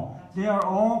more. They are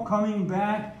all coming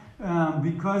back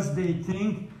because they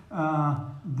think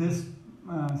this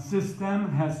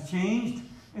system has changed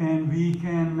and we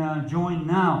can join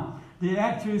now. They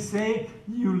actually say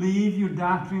you leave your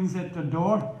doctrines at the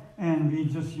door and we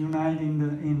just unite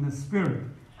in the spirit.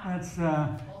 That's,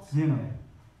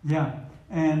 yeah.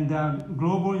 And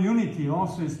global unity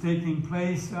also is taking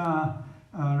place.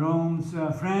 Rome's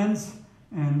friends,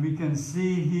 and we can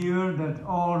see here that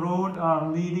all roads are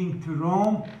leading to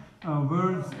Rome.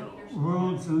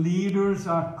 World's leaders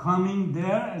are coming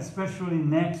there, especially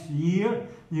next year.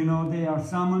 You know, they are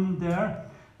summoned there.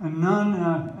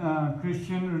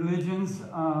 Non-Christian religions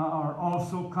are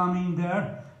also coming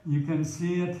there. You can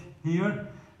see it here.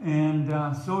 And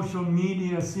social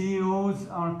media CEOs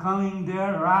are coming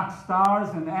there. Rock stars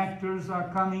and actors are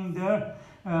coming there.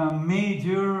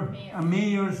 Mayors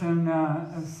and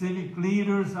civic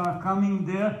leaders are coming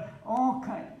there. All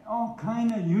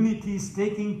kind of unity is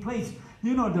taking place.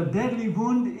 You know, the deadly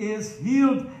wound is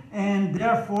healed, and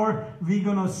therefore we're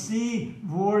going to see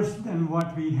worse than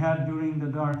what we had during the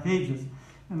Dark Ages.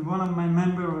 And one of my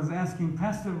members was asking,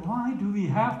 Pastor, why do we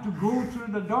have to go through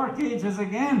the Dark Ages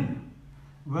again?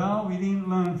 Well, we didn't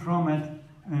learn from it,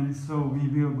 and so we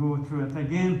will go through it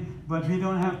again. But we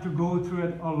don't have to go through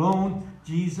it alone.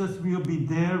 Jesus will be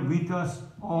there with us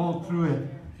all through it.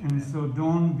 And so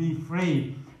don't be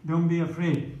afraid. Don't be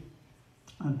afraid.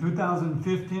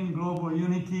 2015 Global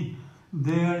Unity,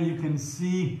 there you can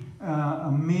see a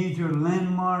major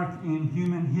landmark in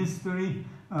human history.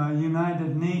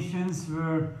 United Nations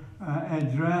were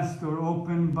addressed or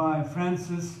opened by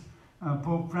Francis.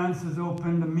 Pope Francis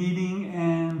opened the meeting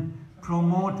and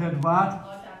promoted what?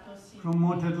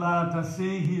 Promoted Laudato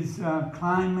Si, his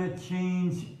climate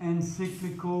change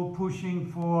encyclical pushing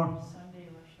for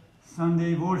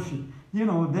Sunday worship. You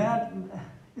know, that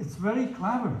it's very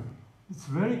clever. It's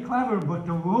very clever, but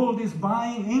the world is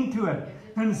buying into it.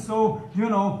 And so, you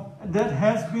know, that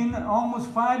has been almost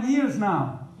 5 years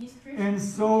now. And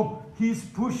so he's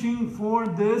pushing for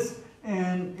this,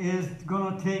 and it's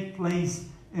going to take place,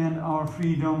 and our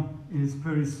freedom is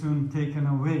very soon taken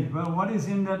away. Well, what is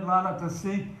in that Laudato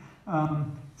Si? It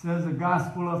says the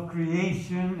gospel of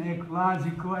creation,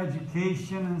 ecological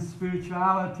education, and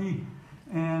spirituality.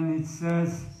 And it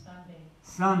says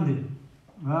Sunday.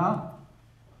 Well,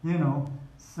 you know,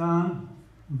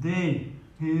 Sunday.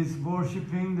 He is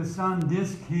worshiping the sun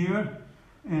disk here.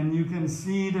 And you can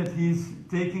see that he's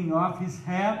taking off his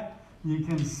hat. You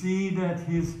can see that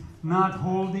he's not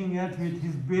holding it with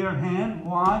his bare hand.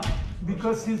 Why?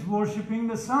 Because he's worshiping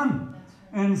the sun.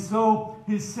 And so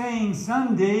he's saying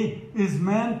Sunday is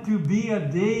meant to be a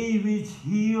day which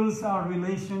heals our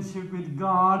relationship with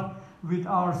God, with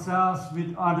ourselves,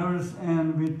 with others,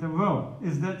 and with the world.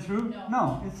 Is that true?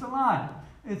 No, it's a lie.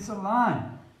 It's a lie.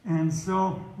 And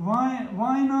so why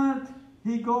not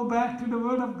he go back to the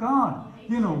Word of God?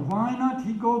 You know, why not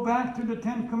he go back to the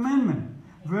Ten Commandments?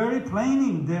 Very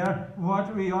plainly there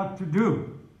what we ought to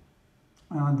do.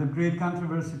 The Great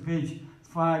Controversy, page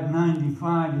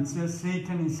 595, it says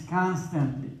Satan is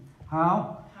constantly.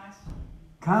 How?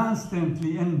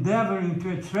 Constantly endeavoring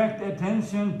to attract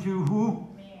attention to who?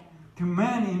 Man. To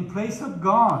man in place of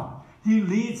God. He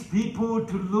leads people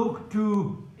to look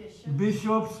to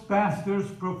bishops,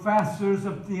 pastors, professors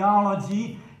of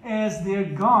theology as their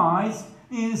guides,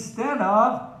 instead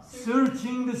of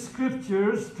searching the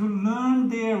scriptures to learn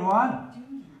their what?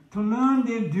 To learn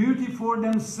their duty for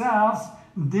themselves.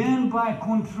 Then by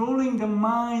controlling the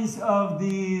minds of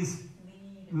these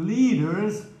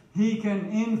leaders, he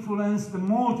can influence the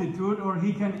multitude, or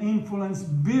he can influence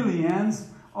billions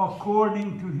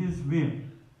according to his will.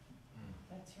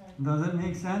 That's right. Does that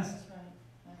make sense? That's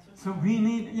right. That's So we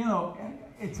need, you know,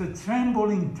 it's a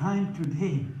trembling time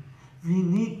today. We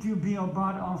need to be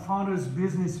about our Father's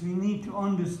business. We need to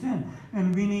understand,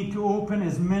 and we need to open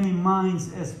as many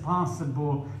minds as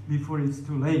possible before it's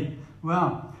too late.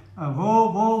 Well,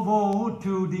 woe, woe, woe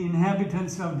to the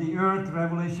inhabitants of the earth.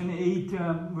 Revelation 8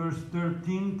 verse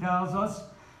 13 tells us.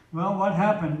 Well, what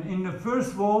happened? In the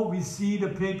first woe, we see the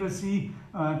papacy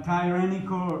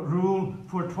tyrannical rule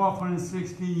for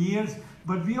 1260 years.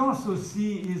 But we also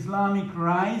see Islamic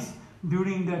rise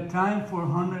during that time for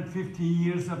 150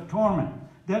 years of torment.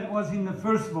 That was in the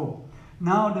first woe.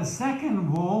 Now the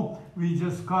second woe we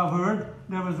just covered,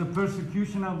 there was a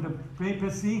persecution of the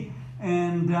papacy,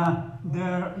 and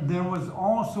there was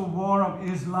also war of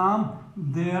Islam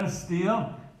there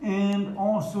still, and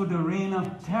also the reign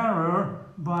of terror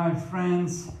by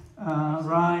France's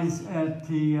rise at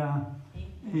the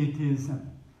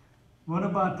atheism. What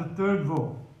about the third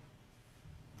woe?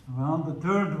 Well, the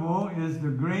third woe is the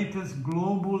greatest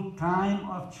global time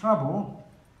of trouble,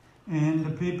 and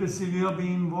the papacy will be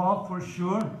involved for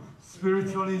sure.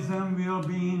 Spiritualism will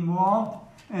be involved,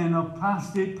 and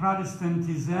apostate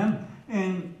Protestantism,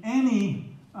 and anyone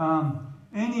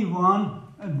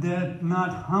that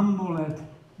not humble it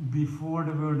before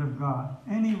the Word of God.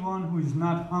 Anyone who is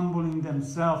not humbling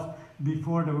themselves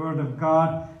before the Word of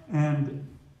God, and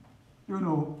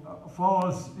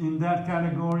falls in that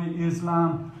category: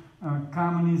 Islam,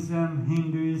 communism,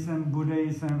 Hinduism,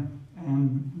 Buddhism,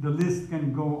 and the list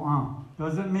can go on.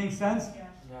 Does it make sense? Yes.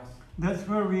 Yes. That's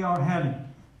where we are heading.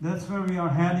 That's where we are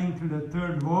heading, to the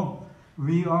third woe.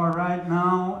 We are right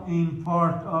now in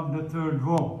part of the third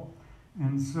woe.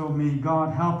 And so may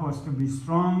God help us to be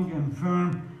strong and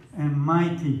firm and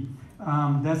mighty.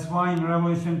 That's why in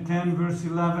Revelation 10 verse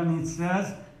 11 it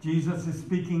says, Jesus is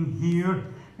speaking here,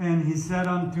 and he said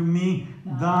unto me,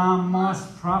 thou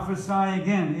must prophesy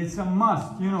again. It's a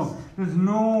must, There's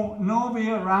no way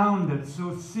around it.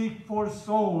 So seek for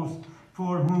souls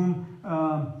for whom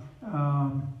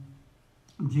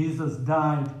Jesus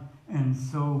died, and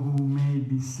so who may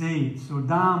be saved. So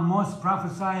thou must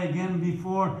prophesy again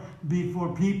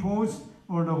before peoples,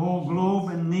 or the whole globe,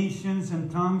 and nations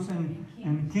and tongues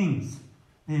and kings.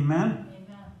 Amen?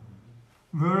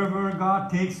 Wherever God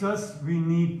takes us, we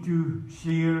need to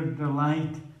share the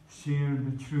light, share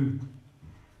the truth.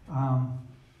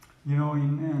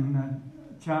 In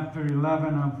chapter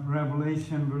 11 of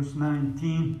Revelation, verse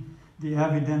 19, the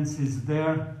evidence is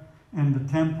there. And the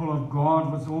temple of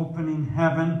God was open in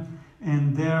heaven,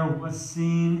 and there was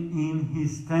seen in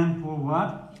his temple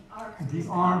what? The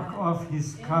ark of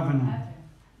his covenant.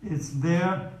 It's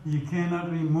there. You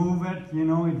cannot remove it.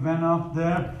 It went up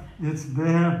there. It's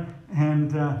there.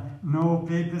 And no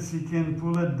papacy can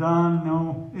pull it down.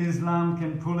 No Islam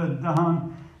can pull it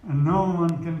down. And no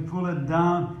one can pull it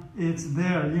down. It's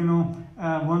there.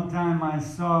 One time I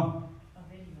saw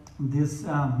this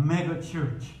mega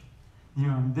church.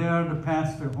 And there the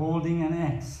pastor holding an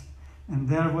axe. And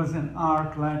there was an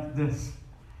ark like this.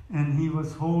 And he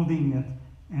was holding it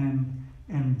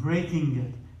and breaking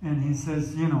it. And he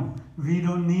says, we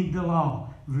don't need the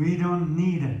law. We don't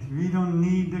need it. We don't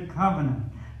need the covenant.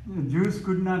 The Jews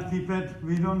could not keep it.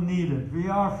 We don't need it. We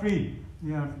are free.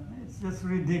 It's just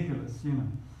ridiculous,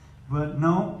 But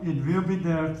no, it will be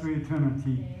there through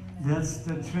eternity. That's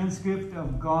the transcript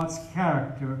of God's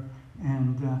character,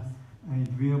 and it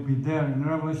will be there. In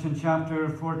Revelation chapter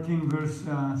 14, verse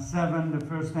 7, the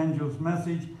first angel's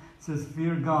message says,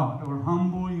 fear God, or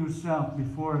humble yourself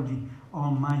before the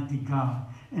Almighty God,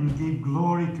 and give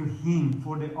glory to him,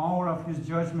 for the hour of his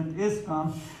judgment is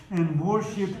come, and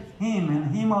worship him,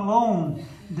 and him alone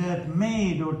that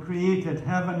made or created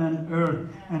heaven and earth,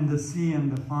 and the sea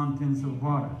and the fountains of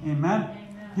water. Amen?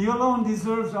 He alone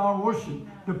deserves our worship.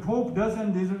 The Pope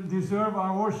doesn't deserve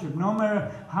our worship, no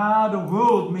matter how the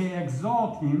world may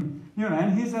exalt him.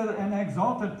 And he's an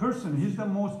exalted person. He's the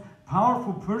most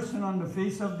powerful person on the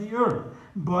face of the earth.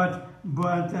 But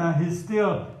he's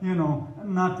still,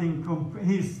 nothing.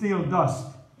 He's still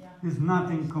dust. He's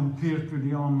nothing compared to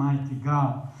the Almighty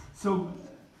God. So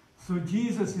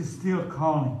Jesus is still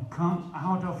calling. Come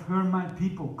out of her, my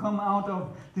people. Come out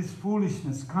of this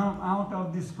foolishness. Come out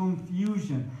of this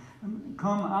confusion.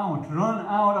 Come out. Run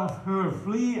out of her.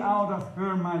 Flee out of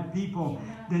her, my people,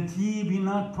 that ye be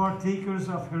not partakers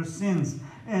of her sins,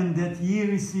 and that ye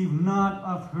receive not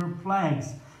of her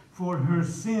plagues, for her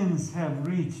sins have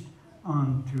reached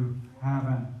unto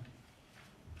heaven.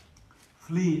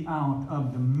 Flee out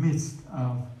of the midst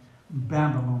of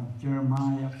Babylon.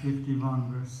 Jeremiah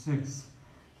 51 verse 6.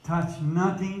 Touch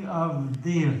nothing of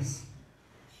theirs,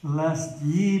 lest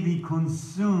ye be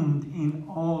consumed in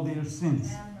all their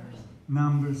sins.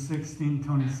 Numbers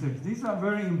 16:26. These are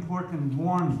very important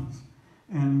warnings.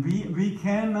 And we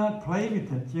cannot play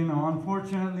with it.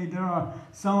 Unfortunately, there are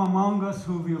some among us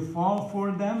who will fall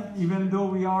for them, even though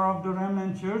we are of the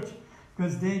remnant church,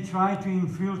 because they try to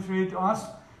infiltrate us.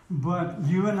 But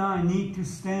you and I need to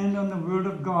stand on the Word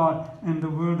of God and the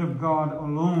Word of God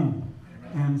alone.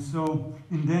 And so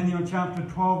in Daniel chapter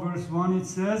 12 verse 1 it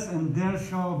says, and there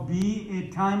shall be a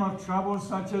time of trouble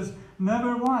such as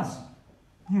never was.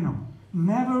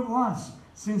 Never was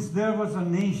since there was a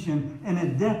nation, and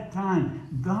at that time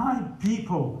thy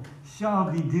people shall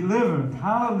be delivered.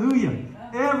 Hallelujah.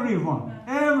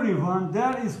 Everyone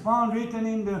that is found written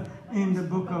in the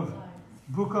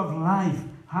book of life.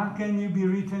 How can you be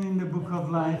written in the book of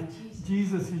life?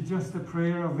 Jesus is just a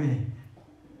prayer away.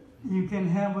 You can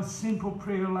have a simple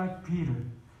prayer like Peter.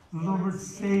 Lord,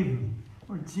 save me.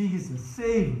 Or Jesus,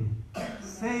 save me.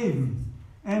 Save me.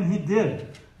 And he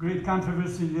did. Great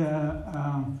Controversy,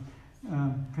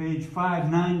 page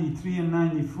 593 and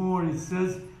 94, it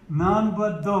says, none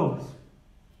but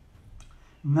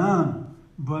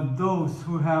those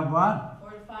who have what?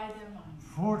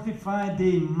 Fortify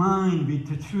their mind with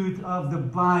the truth of the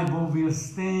Bible will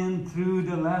stand through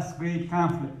the last great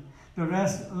conflict. The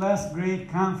last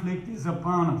great conflict is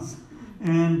upon us.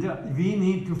 And we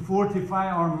need to fortify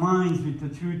our minds with the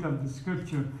truth of the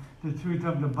Scripture, the truth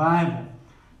of the Bible.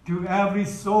 To every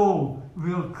soul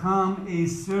will come a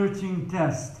searching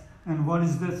test. And what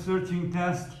is that searching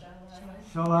test?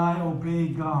 Shall I obey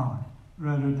God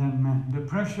rather than man? The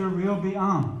pressure will be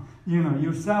on. You know,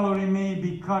 your salary may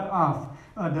be cut off.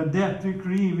 The death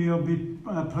decree will be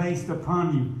placed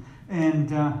upon you.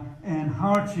 And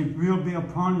hardship will be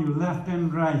upon you left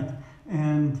and right.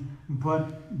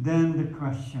 But then the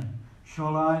question,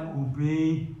 shall I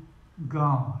obey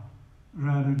God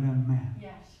rather than man?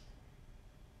 Yes.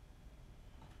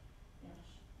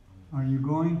 Are you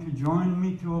going to join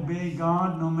me to obey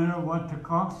God no matter what the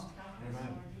cost?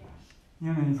 Amen.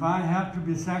 You know, if I have to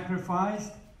be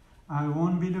sacrificed, I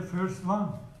won't be the first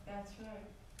one. That's right.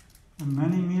 And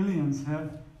many millions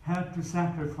have had to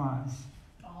sacrifice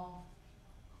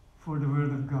for the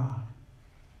Word of God.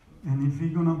 And if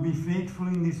we're going to be faithful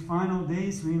in these final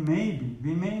days, we may be.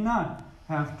 We may not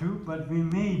have to, but we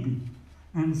may be.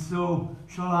 And so,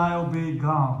 shall I obey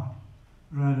God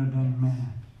rather than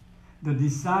man? The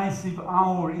decisive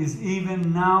hour is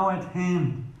even now at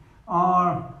hand.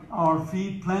 Are our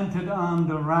feet planted on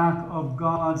the rock of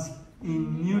God's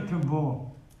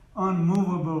immutable,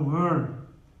 unmovable Word?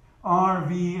 Are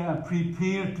we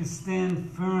prepared to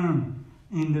stand firm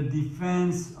in the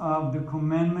defense of the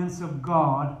commandments of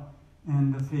God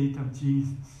and the faith of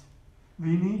Jesus?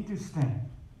 We need to stand.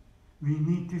 We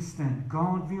need to stand.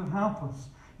 God will help us.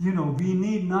 You know, we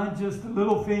need not just a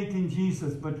little faith in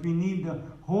Jesus, but we need the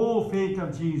whole faith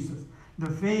of Jesus. The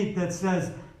faith that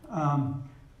says,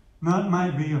 not my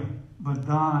will, but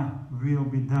thy will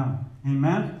be done.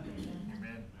 Amen?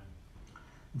 Amen.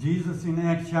 Jesus in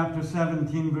Acts chapter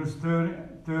 17, verse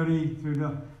 30 through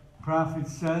the prophet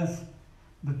says,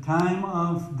 the time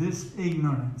of this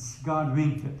ignorance, God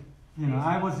winked it. You know,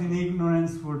 I was in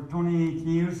ignorance for 28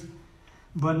 years,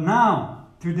 but now,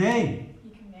 today,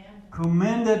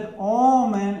 commanded all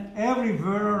men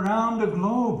everywhere around the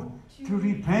globe to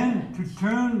repent, to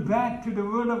turn back to the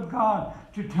Word of God,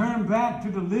 to turn back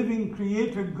to the living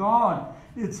Creator God.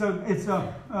 It's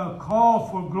a call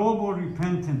for global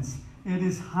repentance. It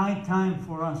is high time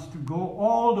for us to go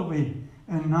all the way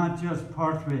and not just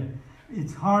part way.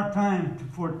 It's hard time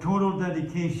for total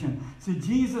dedication. So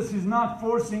Jesus is not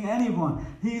forcing anyone.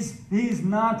 He's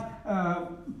not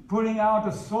putting out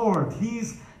a sword.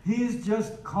 He's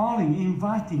just calling,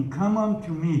 inviting, come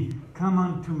unto me, come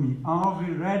unto me. Are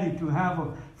we ready to have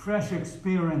a fresh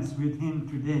experience with Him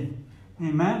today?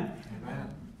 Amen? Amen.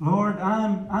 Lord,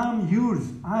 I'm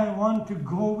yours. I want to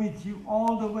go with you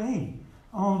all the way,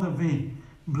 all the way.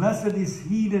 Blessed is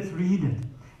he that readeth,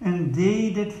 and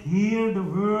they that hear the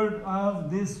word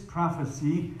of this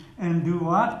prophecy, and do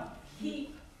what?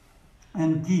 Keep.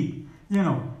 And keep. You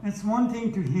know, it's one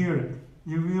thing to hear it.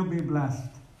 You will be blessed.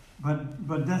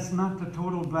 But that's not the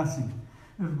total blessing.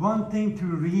 It's one thing to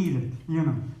read it, you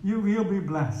know. You will be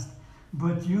blessed.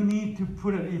 But you need to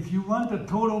put it, if you want a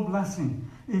total blessing,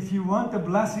 if you want a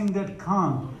blessing that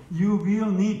comes, you will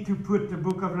need to put the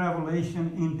book of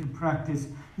Revelation into practice.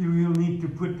 You will need to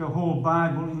put the whole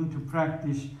Bible into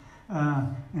practice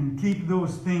and keep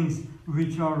those things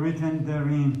which are written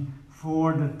therein,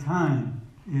 for the time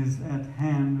is at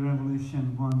hand,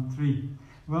 Revelation 1:3.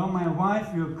 Well, my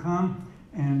wife will come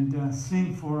and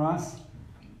sing for us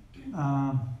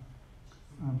a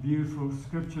beautiful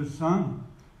scripture song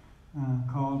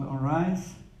called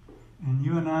Arise. And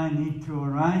you and I need to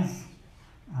arise.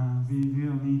 We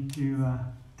will need to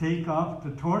take up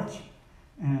the torch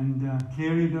and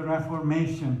carry the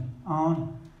Reformation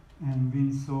on and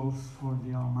win souls for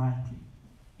the Almighty.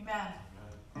 Amen.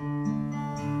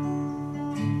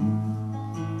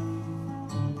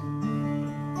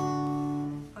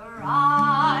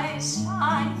 Arise,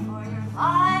 shine, for your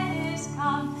light is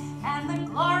come, and the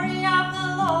glory of the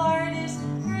Lord is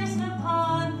risen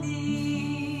upon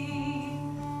thee.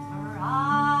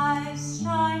 Arise,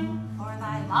 shine, for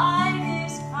thy light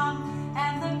is come,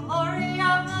 and the glory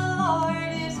of the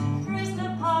Lord is risen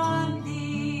upon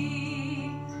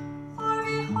thee. For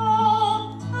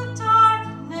behold, the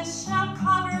darkness shall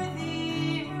cover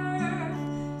the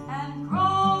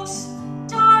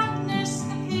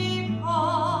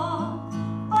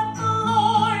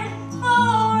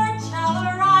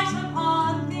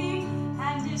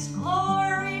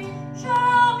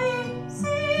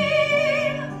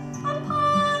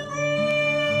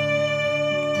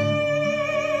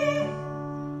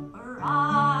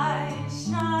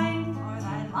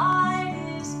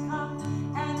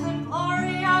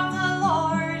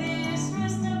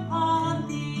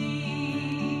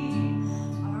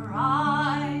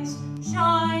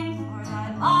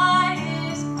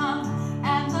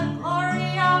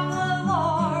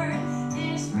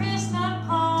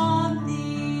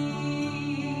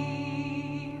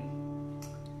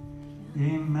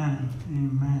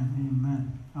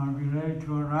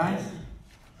to arise?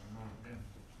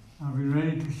 Are we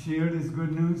ready to share this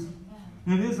good news?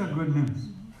 It is a good news.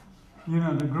 You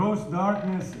know, the gross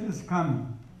darkness is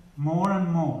coming more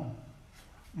and more.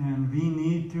 And we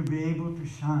need to be able to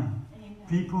shine.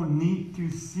 People need to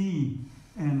see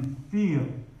and feel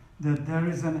that there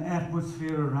is an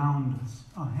atmosphere around us,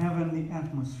 a heavenly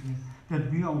atmosphere,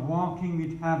 that we are walking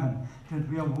with heaven, that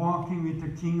we are walking with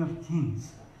the King of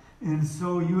Kings. And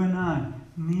so you and I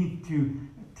need to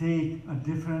take a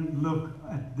different look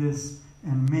at this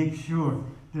and make sure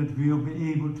that we'll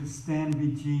be able to stand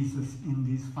with Jesus in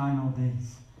these final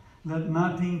days. Let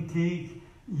nothing take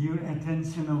your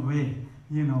attention away,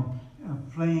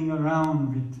 playing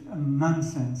around with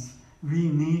nonsense. We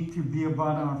need to be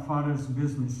about our Father's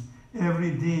business.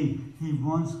 Every day He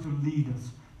wants to lead us.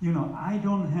 I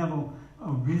don't have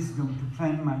a wisdom to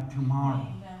plan my tomorrow.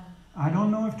 Amen. I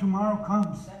don't know if tomorrow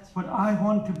comes, That's but right. I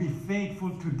want to be faithful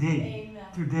today. Amen.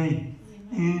 Today,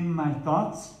 in my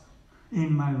thoughts,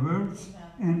 in my words,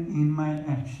 and in my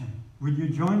action. Would you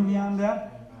join me on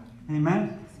that?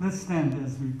 Amen. Let's stand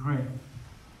as we pray.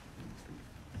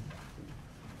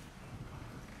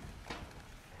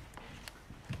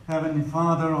 Heavenly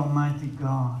Father, Almighty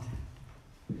God,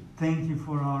 thank you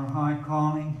for our high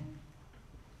calling.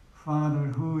 Father,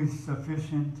 who is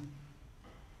sufficient,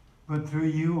 but through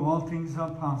you all things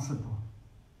are possible.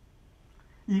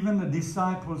 Even the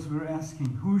disciples were asking,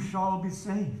 who shall be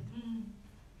saved?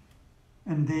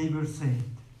 And they were saved,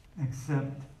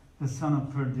 except the son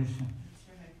of perdition.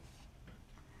 That's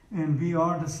right. And we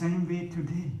are the same way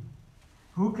today.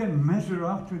 Who can measure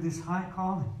up to this high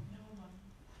calling? No one.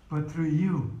 But through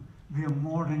you, we are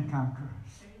more than conquerors.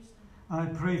 Seriously. I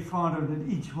pray, Father,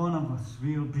 that each one of us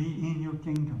will be in your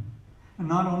kingdom. And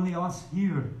not only us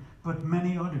here, but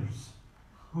many others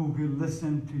who will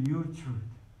listen to your truth.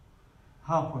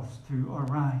 Help us to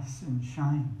arise and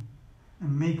shine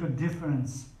and make a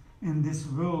difference in this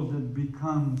world that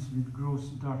becomes with gross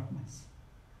darkness.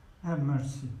 Have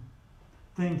mercy.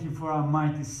 Thank you for our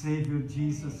mighty Savior,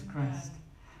 Jesus Christ.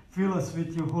 Fill us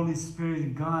with your Holy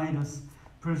Spirit. Guide us.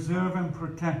 Preserve and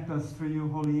protect us through your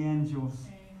holy angels.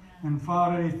 Amen. And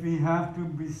Father, if we have to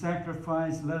be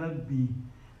sacrificed, let it be.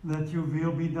 Let your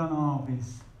will be done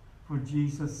always. For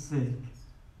Jesus' sake.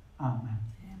 Amen.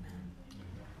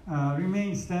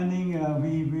 Remain standing.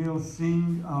 We will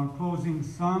sing our closing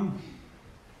song.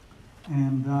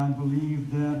 And I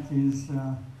believe that is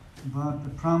about the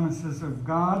promises of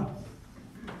God.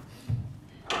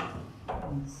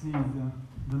 Let's see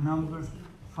the numbers.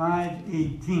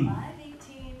 518.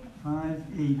 518.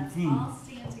 518. Let's all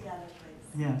stand together,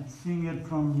 please. Yeah, sing it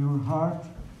from your heart.